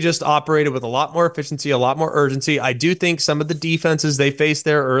think they just operated with a lot more efficiency, a lot more urgency. I do think some of the defenses they faced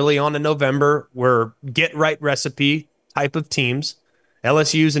there early on in November were get-right recipe type of teams.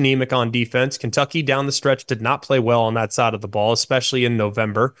 LSU's anemic on defense. Kentucky down the stretch did not play well on that side of the ball, especially in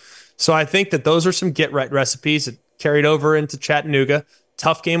November. So I think that those are some get-right recipes that carried over into Chattanooga.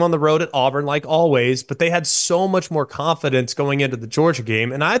 Tough game on the road at Auburn, like always, but they had so much more confidence going into the Georgia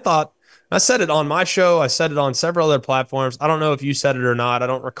game. And I thought, I said it on my show, I said it on several other platforms. I don't know if you said it or not. I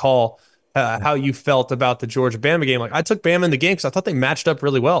don't recall how you felt about the Georgia-Bama game. Like, I took Bama in the game because I thought they matched up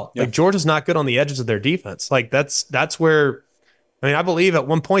really well. Yeah. Like, Georgia's not good on the edges of their defense. Like, that's where, I mean, I believe at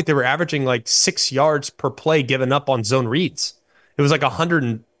one point they were averaging like 6 yards per play given up on zone reads. It was like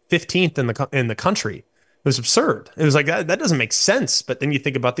 115th in the country. It was absurd. It was like, that doesn't make sense. But then you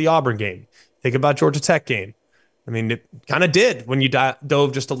think about the Auburn game, think about Georgia Tech game. I mean, it kind of did when you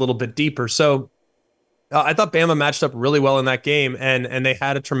dove just a little bit deeper. So I thought Bama matched up really well in that game, and they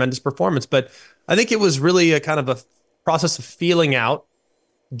had a tremendous performance. But I think it was really a kind of a process of feeling out,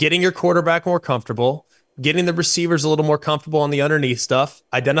 getting your quarterback more comfortable, getting the receivers a little more comfortable on the underneath stuff,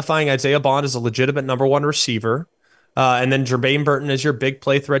 identifying Isaiah Bond as a legitimate number one receiver, and then Jermaine Burton as your big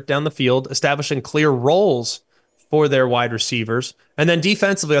play threat down the field, establishing clear roles for their wide receivers. And then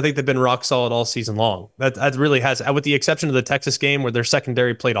defensively, I think they've been rock solid all season long. That really has, with the exception of the Texas game where their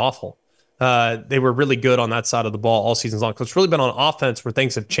secondary played awful. They were really good on that side of the ball all season long. So it's really been on offense where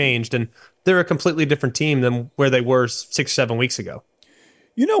things have changed, and they're a completely different team than where they were 6-7 weeks ago.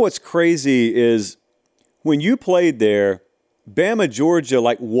 You know what's crazy is when you played there, Bama, Georgia,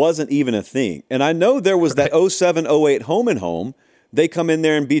 wasn't even a thing. And I know there was that 07-08 home and home. They come in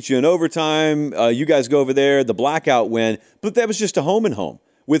there and beat you in overtime. You guys go over there, the blackout win. But that was just a home and home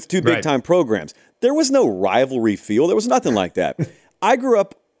with two big-time programs. There was no rivalry feel. There was nothing like that. I grew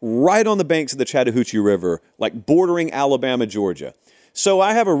up right on the banks of the Chattahoochee River, bordering Alabama, Georgia. So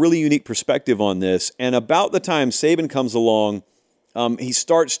I have a really unique perspective on this. And about the time Saban comes along, he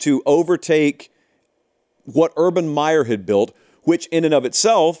starts to overtake what Urban Meyer had built, which in and of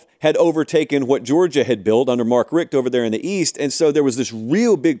itself had overtaken what Georgia had built under Mark Richt over there in the East. And so there was this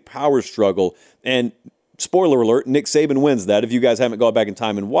real big power struggle. And spoiler alert, Nick Saban wins that if you guys haven't gone back in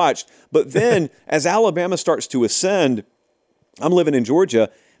time and watched. But then as Alabama starts to ascend, I'm living in Georgia,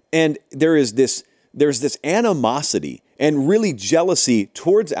 and there's this animosity and really jealousy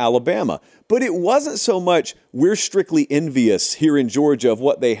towards Alabama. But it wasn't so much we're strictly envious here in Georgia of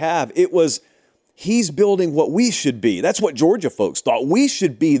what they have. It was he's building what we should be. That's what Georgia folks thought. We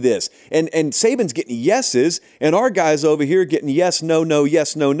should be this. And Saban's getting yeses, and our guys over here getting yes, no, no,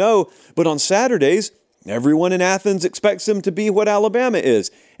 yes, no, no. But on Saturdays, everyone in Athens expects him to be what Alabama is.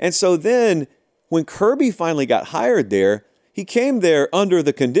 And so then when Kirby finally got hired there, he came there under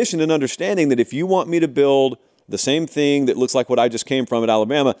the condition and understanding that if you want me to build the same thing that looks like what I just came from at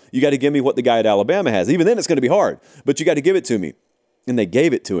Alabama, you got to give me what the guy at Alabama has. Even then, it's going to be hard, but you got to give it to me. And they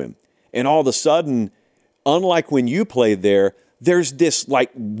gave it to him. And all of a sudden, unlike when you played there, there's this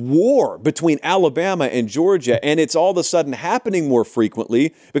war between Alabama and Georgia, and it's all of a sudden happening more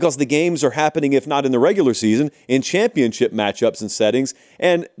frequently because the games are happening, if not in the regular season, in championship matchups and settings.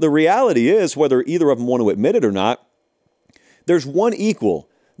 And the reality is, whether either of them want to admit it or not, there's one equal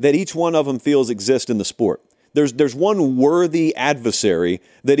that each one of them feels exists in the sport. There's one worthy adversary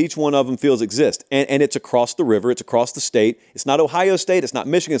that each one of them feels exists. And it's across the river. It's across the state. It's not Ohio State. It's not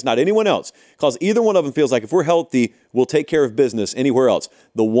Michigan. It's not anyone else. Because either one of them feels like if we're healthy, we'll take care of business anywhere else.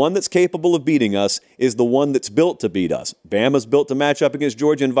 The one that's capable of beating us is the one that's built to beat us. Bama's built to match up against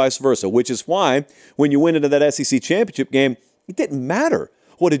Georgia and vice versa, which is why when you went into that SEC championship game, it didn't matter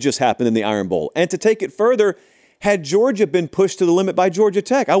what had just happened in the Iron Bowl. And to take it further, had Georgia been pushed to the limit by Georgia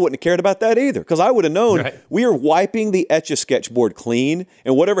Tech, I wouldn't have cared about that either, because I would have known we are wiping the Etch-a-Sketch board clean,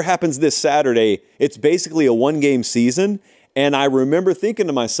 and whatever happens this Saturday, it's basically a one-game season. And I remember thinking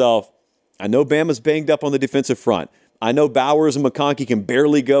to myself, I know Bama's banged up on the defensive front. I know Bowers and McConkey can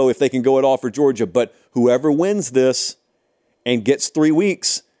barely go if they can go at all for Georgia, but whoever wins this and gets 3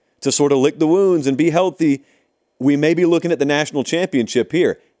 weeks to sort of lick the wounds and be healthy, we may be looking at the national championship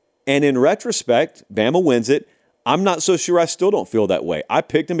here. And in retrospect, Bama wins it. I'm not so sure I still don't feel that way. I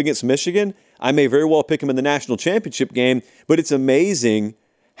picked him against Michigan. I may very well pick him in the national championship game, but it's amazing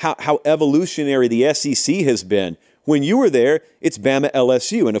how evolutionary the SEC has been. When you were there, it's Bama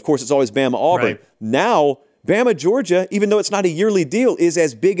LSU, and of course it's always Bama Auburn. Right. Now, Bama Georgia, even though it's not a yearly deal, is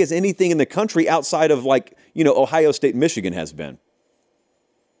as big as anything in the country outside of Ohio State and Michigan has been.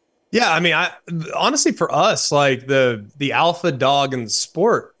 Yeah, I mean, honestly, for us, the alpha dog in the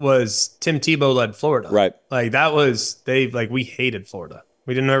sport was Tim Tebow led Florida. Right. That was we hated Florida.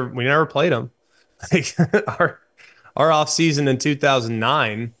 We never played them. Our offseason in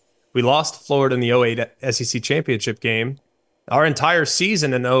 2009, we lost Florida in the 2008 SEC championship game. Our entire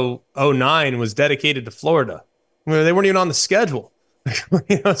season in 2009 was dedicated to Florida. They weren't even on the schedule.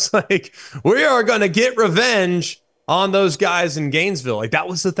 It's we are going to get revenge on those guys in Gainesville. That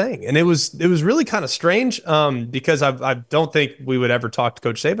was the thing. And it was really kind of strange because I don't think we would ever talk to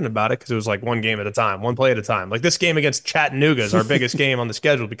Coach Saban about it because it was one game at a time, one play at a time. This game against Chattanooga is our biggest game on the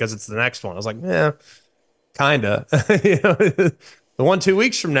schedule because it's the next one. I was kind of. The 1-2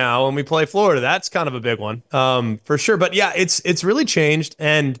 weeks from now when we play Florida, that's kind of a big one for sure. But yeah, it's really changed.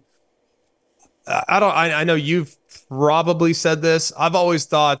 And I know you've probably said this. I've always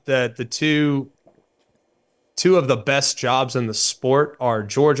thought that the two of the best jobs in the sport are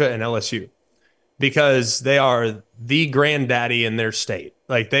Georgia and LSU because they are the granddaddy in their state.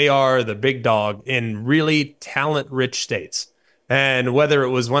 Like, they are the big dog in really talent-rich states. And whether it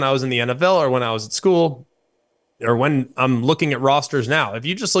was when I was in the NFL or when I was at school or when I'm looking at rosters now, if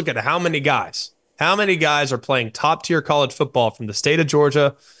you just look at how many guys are playing top-tier college football from the state of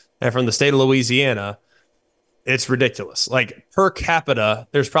Georgia and from the state of Louisiana, it's ridiculous. Like, per capita,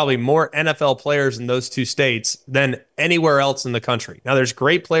 there's probably more NFL players in those two states than anywhere else in the country. Now, there's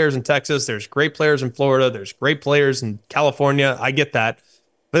great players in Texas. There's great players in Florida. There's great players in California. I get that.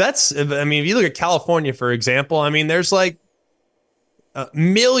 But if you look at California, for example, I mean, there's like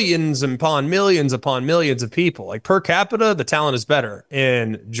millions upon millions of people. Like, per capita, the talent is better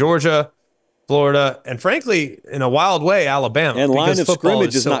in Georgia, Florida, and frankly, in a wild way, Alabama. And line of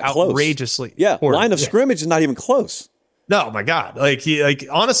scrimmage is not close. Outrageously important. Line of scrimmage is not even close. No, my God.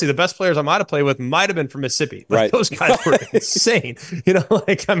 Honestly, the best players I might have played with might have been from Mississippi. Like, right. Those guys were insane. You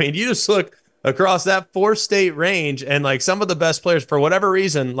just look across that 4-state range, and like some of the best players, for whatever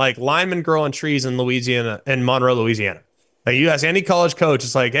reason, like linemen grow on trees in Louisiana, in Monroe, Louisiana. Like, you ask any college coach,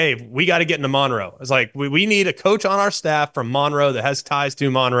 it's like, hey, we got to get into Monroe. It's like, we need a coach on our staff from Monroe that has ties to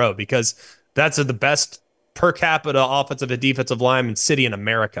Monroe, because that's the best per capita offensive and defensive lineman city in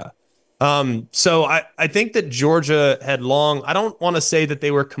America. So I think that Georgia had I don't want to say that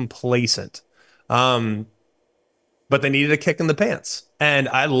they were complacent, but they needed a kick in the pants. And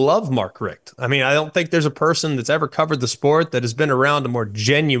I love Mark Richt. I mean, I don't think there's a person that's ever covered the sport that has been around a more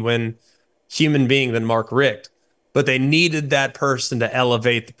genuine human being than Mark Richt. But they needed that person to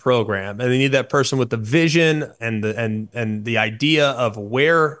elevate the program, and they need that person with the vision and the idea of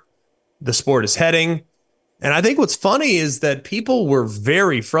where the sport is heading. And I think what's funny is that people were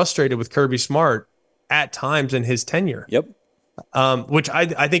very frustrated with Kirby Smart at times in his tenure. Yep. Which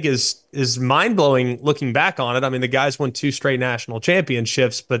I think is mind-blowing looking back on it. I mean, the guys won 2 straight national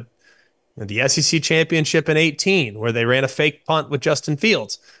championships, but the SEC championship in 2018, where they ran a fake punt with Justin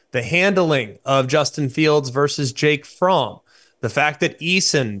Fields, the handling of Justin Fields versus Jake Fromm, the fact that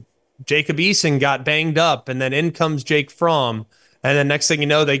Jacob Eason got banged up, and then in comes Jake Fromm. And then next thing you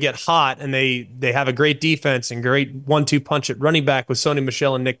know, they get hot, and they have a great defense and great 1-2 punch at running back with Sony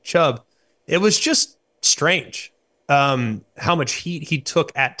Michel and Nick Chubb. It was just strange how much heat he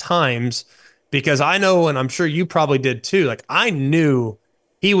took at times, because I know, and I'm sure you probably did too, like, I knew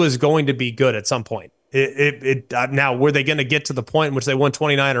he was going to be good at some point. Now, were they going to get to the point in which they won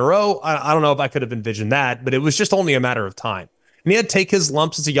 29 in a row? I don't know if I could have envisioned that, but it was just only a matter of time. And he had to take his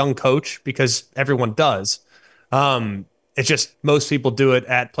lumps as a young coach, because everyone does. It's just most people do it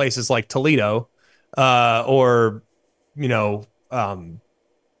at places like Toledo, or you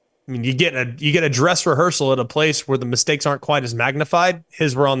get a dress rehearsal at a place where the mistakes aren't quite as magnified.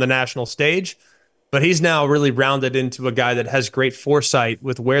 His were on the national stage, but he's now really rounded into a guy that has great foresight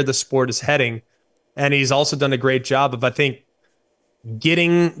with where the sport is heading, and he's also done a great job of, I think,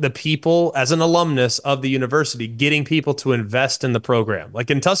 getting the people, as an alumnus of the university, getting people to invest in the program.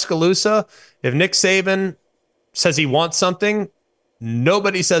 Like in Tuscaloosa, if Nick Saban says he wants something,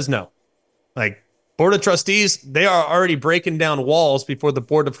 nobody says no. Like, Board of Trustees, they are already breaking down walls before the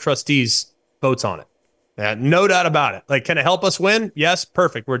Board of Trustees votes on it. Yeah, no doubt about it. Like, can it help us win? Yes,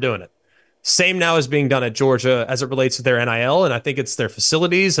 perfect. We're doing it. Same now is being done at Georgia as it relates to their NIL, and I think it's their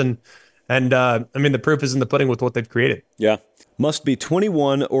facilities. And the proof is in the pudding with what they've created. Yeah. Must be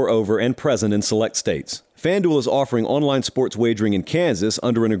 21 or over and present in select states. FanDuel is offering online sports wagering in Kansas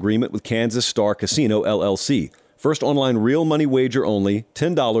under an agreement with Kansas Star Casino, LLC. First online real money wager only,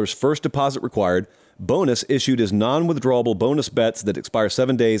 $10 first deposit required. Bonus issued as non-withdrawable bonus bets that expire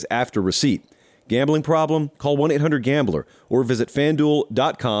 7 days after receipt. Gambling problem? Call 1-800-GAMBLER or visit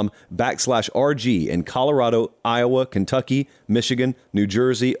FanDuel.com/RG in Colorado, Iowa, Kentucky, Michigan, New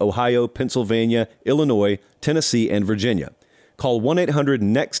Jersey, Ohio, Pennsylvania, Illinois, Tennessee, and Virginia. Call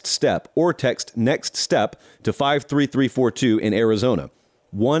 1-800-NEXT-STEP or text NEXT-STEP to 53342 in Arizona.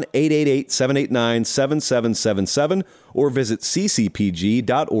 1-888-789-7777 or visit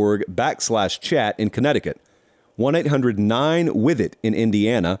ccpg.org/chat in Connecticut. 1-800-9-WITH-IT in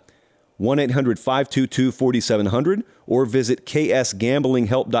Indiana. 1-800-522-4700 or visit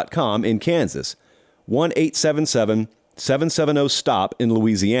ksgamblinghelp.com in Kansas. 1-877-770-STOP in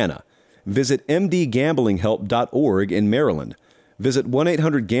Louisiana. Visit mdgamblinghelp.org in Maryland. Visit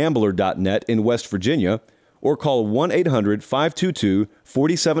 1-800-GAMBLER.net in West Virginia, or call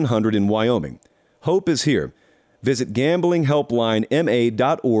 1-800-522-4700 in Wyoming. Hope is here. Visit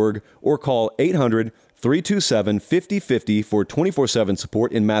gamblinghelplinema.org or call 800-327-5050 for 24/7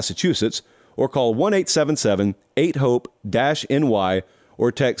 support in Massachusetts, or call 1-877-8-HOPE-NY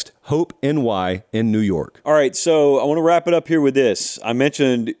or text HOPE-NY in New York. All right, so I want to wrap it up here with this. I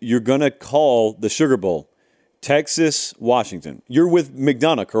mentioned you're going to call the Sugar Bowl. Texas, Washington. You're with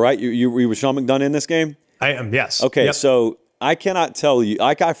McDonough, correct? You were with Sean McDonough in this game? I am, yes. Okay, yep. So I cannot tell you.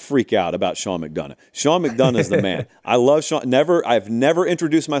 I freak out about Sean McDonough. Sean McDonough is the man. I love Sean. I've never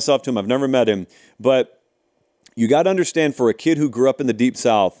introduced myself to him. I've never met him. But you got to understand, for a kid who grew up in the Deep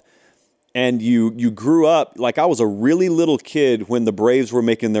South, and you grew up, like I was a really little kid when the Braves were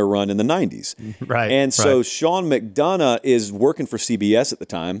making their run in the 90s. Right. And so right. Sean McDonough is working for CBS at the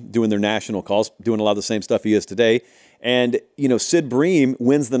time, doing their national calls, doing a lot of the same stuff he is today. And, Sid Bream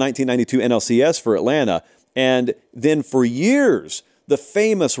wins the 1992 NLCS for Atlanta. And then for years, the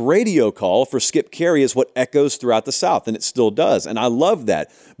famous radio call for Skip Carey is what echoes throughout the South, and it still does. And I love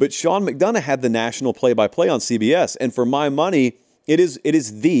that. But Sean McDonough had the national play-by-play on CBS. And for my money, it is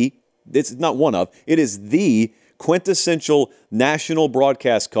the quintessential national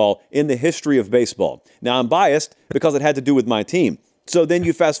broadcast call in the history of baseball. Now, I'm biased because it had to do with my team. So then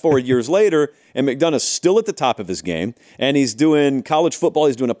you fast forward years later, and McDonough's still at the top of his game, and he's doing college football.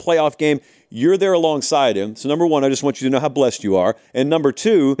 He's doing a playoff game. You're there alongside him. So number one, I just want you to know how blessed you are. And number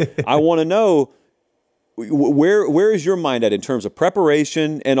two, I want to know, where is your mind at in terms of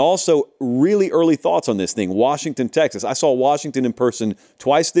preparation and also really early thoughts on this thing? Washington, Texas. I saw Washington in person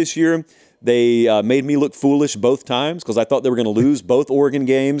twice this year. They made me look foolish both times because I thought they were going to lose both Oregon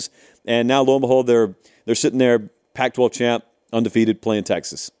games. And now, lo and behold, they're sitting there, Pac-12 champ, undefeated, playing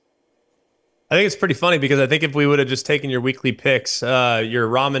Texas. I think it's pretty funny because I think if we would have just taken your weekly picks, your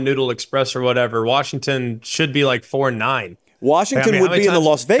Ramen Noodle Express or whatever, Washington should be like 4-9. Washington would be in the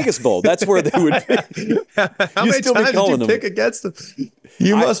Las Vegas Bowl. That's where they would be. How many times did you pick against them?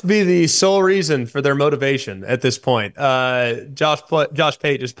 You must be the sole reason for their motivation at this point. Josh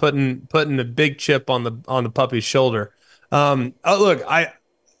Pate is putting a big chip on the puppy's shoulder. Look, I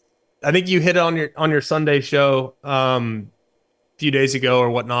think you hit it on your Sunday show a few days ago or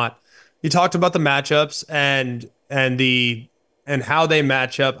whatnot. You talked about the matchups and how they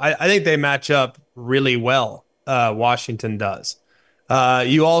match up. I think they match up really well. Washington does.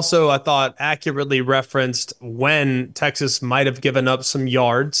 You also, I thought, accurately referenced when Texas might have given up some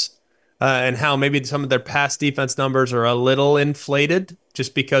yards and how maybe some of their pass defense numbers are a little inflated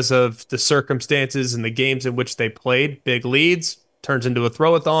just because of the circumstances and the games in which they played. Big leads, turns into a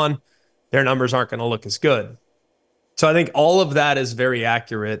throw-a-thon. Their numbers aren't going to look as good. So I think all of that is very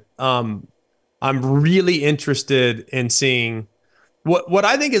accurate. I'm really interested in seeing what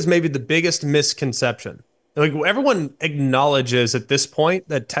I think is maybe the biggest misconception. Like, everyone acknowledges at this point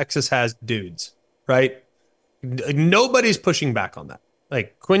that Texas has dudes, right? Nobody's pushing back on that.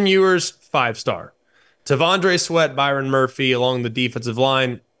 Like, Quinn Ewers, 5-star. Tavondre Sweat, Byron Murphy along the defensive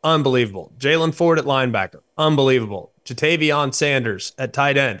line, unbelievable. Jalen Ford at linebacker, unbelievable. Jatavion Sanders at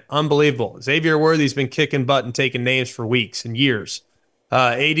tight end, unbelievable. Xavier Worthy's been kicking butt and taking names for weeks and years.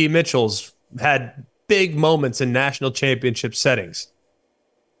 A.D. Mitchell's had big moments in national championship settings.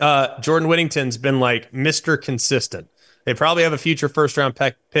 Jordan Whittington's been like Mr. Consistent. They probably have a future first-round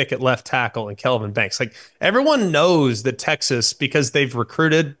pick at left tackle in Kelvin Banks. Like, everyone knows that Texas, because they've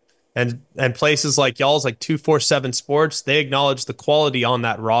recruited and places like y'all's, like 247 Sports, they acknowledge the quality on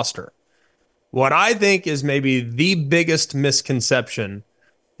that roster. What I think is maybe the biggest misconception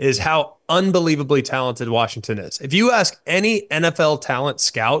is how unbelievably talented Washington is. If you ask any NFL talent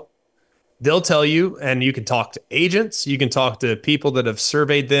scout, they'll tell you, and you can talk to agents, you can talk to people that have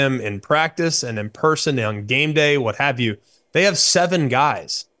surveyed them in practice and in person on game day, what have you. They have 7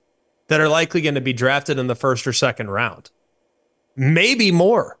 guys that are likely going to be drafted in the first or second round. Maybe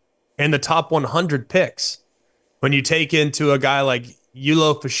more in the top 100 picks. When you take into a guy like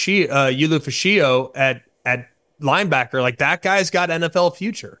Yulo Fascio at linebacker, like, that guy's got NFL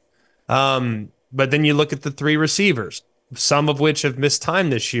future. But then you look at the 3 receivers, some of which have missed time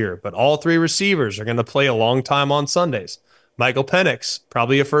this year, but all 3 receivers are going to play a long time on Sundays. Michael Penix,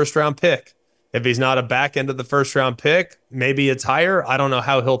 probably a first-round pick. If he's not a back end of the first-round pick, maybe it's higher. I don't know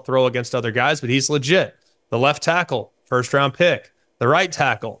how he'll throw against other guys, but he's legit. The left tackle, first-round pick. The right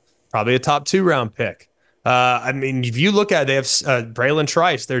tackle, probably a top 2-round pick. I mean, if you look at it, they have Braylon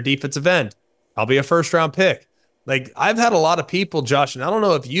Trice, their defensive end, probably a first-round pick. Like, I've had a lot of people, Josh, and I don't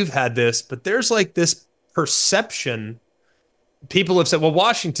know if you've had this, but there's like this perception. People have said, well,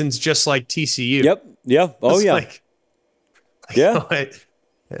 Washington's just like TCU. Yep. Yeah. Oh, it's yeah. Yeah.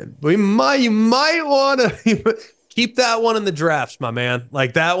 You might want to keep that one in the drafts, my man.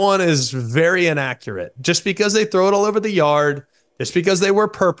 Like, that one is very inaccurate. Just because they throw it all over the yard, just because they wear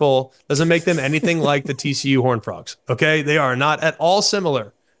purple, doesn't make them anything like the TCU Horned Frogs. Okay? They are not at all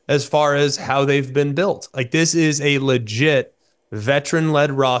similar as far as how they've been built. Like, this is a legit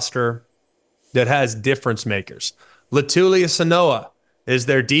veteran-led roster that has difference makers. Latulia Sanoa, is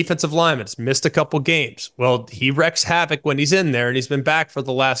their defensive lineman. It's missed a couple games. Well, he wrecks havoc when he's in there, and he's been back for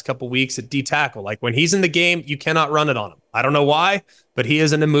the last couple weeks at D tackle. Like when he's in the game, you cannot run it on him. I don't know why, but he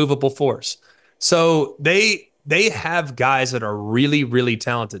is an immovable force. So they have guys that are really, really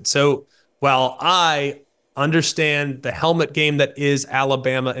talented. So while I understand the helmet game that is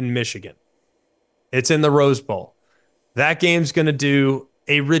Alabama and Michigan, it's in the Rose Bowl. That game's going to do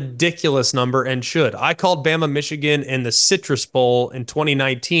a ridiculous number and should. I called Bama Michigan in the Citrus Bowl in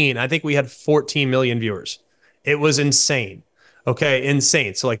 2019. I think we had 14 million viewers. It was insane. Okay,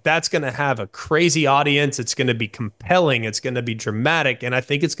 insane. So like that's going to have a crazy audience. It's going to be compelling. It's going to be dramatic. And I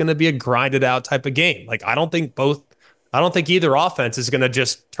think it's going to be a grinded out type of game. Like I don't think either offense is going to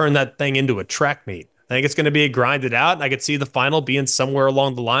just turn that thing into a track meet. I think it's going to be a grinded out. And I could see the final being somewhere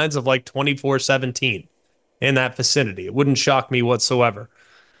along the lines of like 24-17 in that vicinity. It wouldn't shock me whatsoever.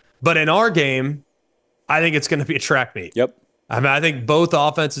 But in our game, I think it's going to be a track meet. Yep. I mean, I think both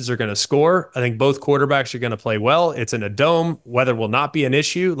offenses are going to score. I think both quarterbacks are going to play well. It's in a dome. Weather will not be an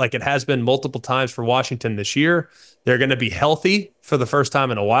issue like it has been multiple times for Washington this year. They're going to be healthy for the first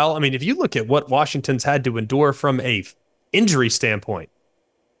time in a while. I mean, if you look at what Washington's had to endure from a injury standpoint,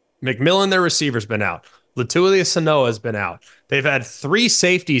 McMillan, their receiver's been out. Latulia Sanoa has been out. They've had 3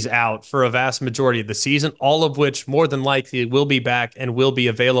 safeties out for a vast majority of the season, all of which more than likely will be back and will be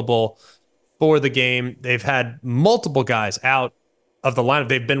available for the game. They've had multiple guys out of the lineup.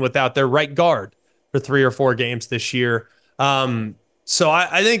 They've been without their right guard for 3 or 4 games this year. So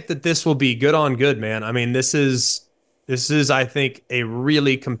I think that this will be good on good, man. I mean, this is, I think, a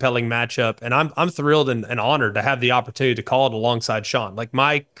really compelling matchup, and I'm thrilled and honored to have the opportunity to call it alongside Sean. Like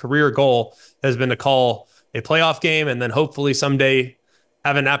my career goal has been to call a playoff game, and then hopefully someday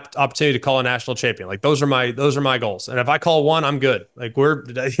have an opportunity to call a national champion. Like those are my goals. And if I call one, I'm good. Like we're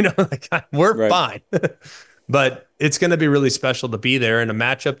right. Fine. But it's going to be really special to be there in a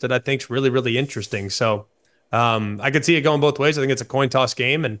matchup that I think is really, really interesting. So I could see it going both ways. I think it's a coin toss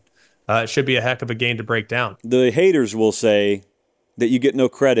game, and it should be a heck of a game to break down. The haters will say that you get no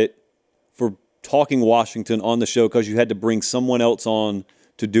credit for talking Washington on the show because you had to bring someone else on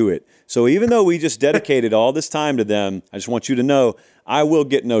to do it. So even though we just dedicated all this time to them, I just want you to know I will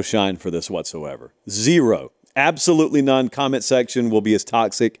get no shine for this whatsoever. 0. Absolutely none. Comment section will be as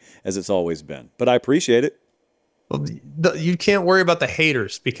toxic as it's always been. But I appreciate it. Well, you can't worry about the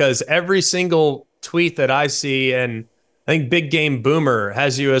haters because every single tweet that I see, and I think Big Game Boomer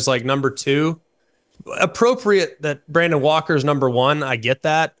has you as like number 2. Appropriate that Brandon Walker's number 1. I get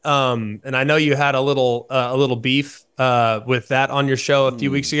that. And I know you had a little beef with that on your show a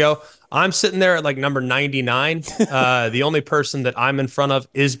few weeks ago. I'm sitting there at like number 99. The only person that I'm in front of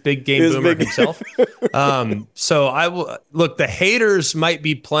is Big Game Boomer himself. So I will look, the haters might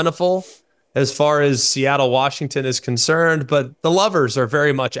be plentiful as far as Seattle, Washington is concerned, but the lovers are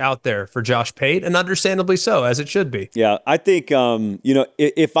very much out there for Josh Pate, and understandably so, as it should be. Yeah, I think,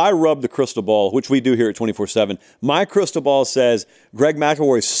 if I rub the crystal ball, which we do here at 24/7, my crystal ball says Greg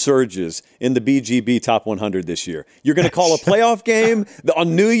McElroy surges in the BGB Top 100 this year. You're going to call a playoff game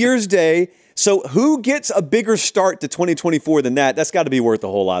on New Year's Day. So who gets a bigger start to 2024 than that? That's got to be worth a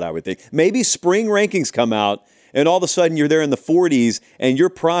whole lot, I would think. Maybe spring rankings come out, and all of a sudden you're there in the 40s and you're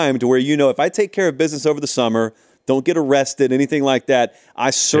primed to where, if I take care of business over the summer, don't get arrested, anything like that, I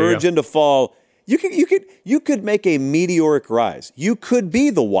surge into fall. You could make a meteoric rise. You could be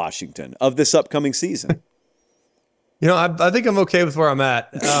the Washington of this upcoming season. I think I'm okay with where I'm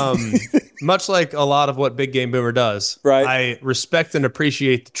at. Much like a lot of what Big Game Boomer does. Right. I respect and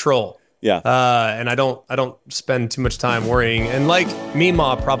appreciate the troll. Yeah. And I don't spend too much time worrying. And like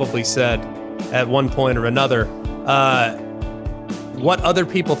Meemaw probably said at one point or another, what other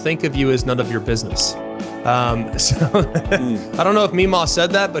people think of you is none of your business. I don't know if Meemaw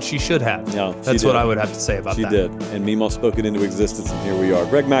said that, but she should have. No, that's what I would have to say about that. She did. And Meemaw spoke it into existence, and here we are.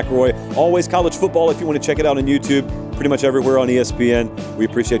 Greg McElroy, always college football. If you want to check it out on YouTube, pretty much everywhere on ESPN. We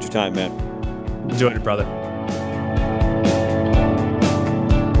appreciate your time, man. Enjoyed it, brother.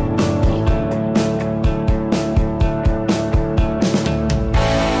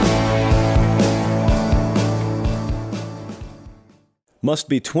 Must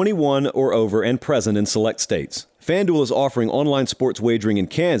be 21 or over and present in select states. FanDuel is offering online sports wagering in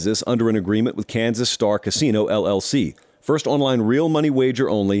Kansas under an agreement with Kansas Star Casino, LLC. First online real money wager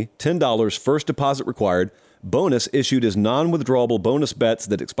only, $10 first deposit required. Bonus issued as non-withdrawable bonus bets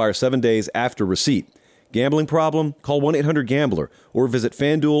that expire 7 days after receipt. Gambling problem? Call 1-800-GAMBLER or visit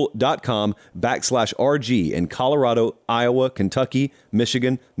FanDuel.com/RG in Colorado, Iowa, Kentucky,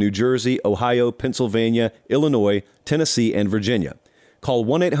 Michigan, New Jersey, Ohio, Pennsylvania, Illinois, Tennessee, and Virginia. Call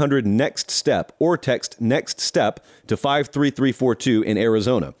 1-800-NEXT-STEP or text NEXT-STEP to 53342 in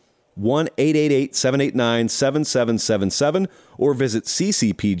Arizona. 1-888-789-7777 or visit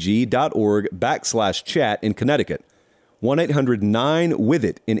ccpg.org/chat in Connecticut.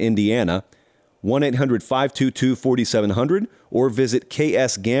 1-800-9-WITH-IT in Indiana. 1-800-522-4700 or visit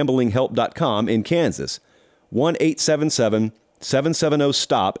ksgamblinghelp.com in Kansas.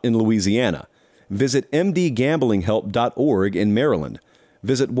 1-877-770-STOP in Louisiana. Visit mdgamblinghelp.org in Maryland.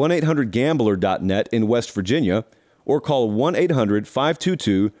 Visit 1-800-GAMBLER.net in West Virginia or call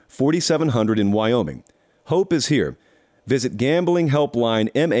 1-800-522-4700 in Wyoming. Hope is here. Visit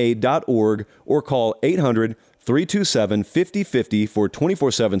gamblinghelplinema.org or call 800-327-5050 for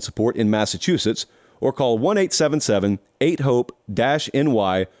 24/7 support in Massachusetts or call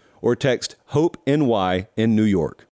 1-877-8-HOPE-NY or text HOPE-NY in New York.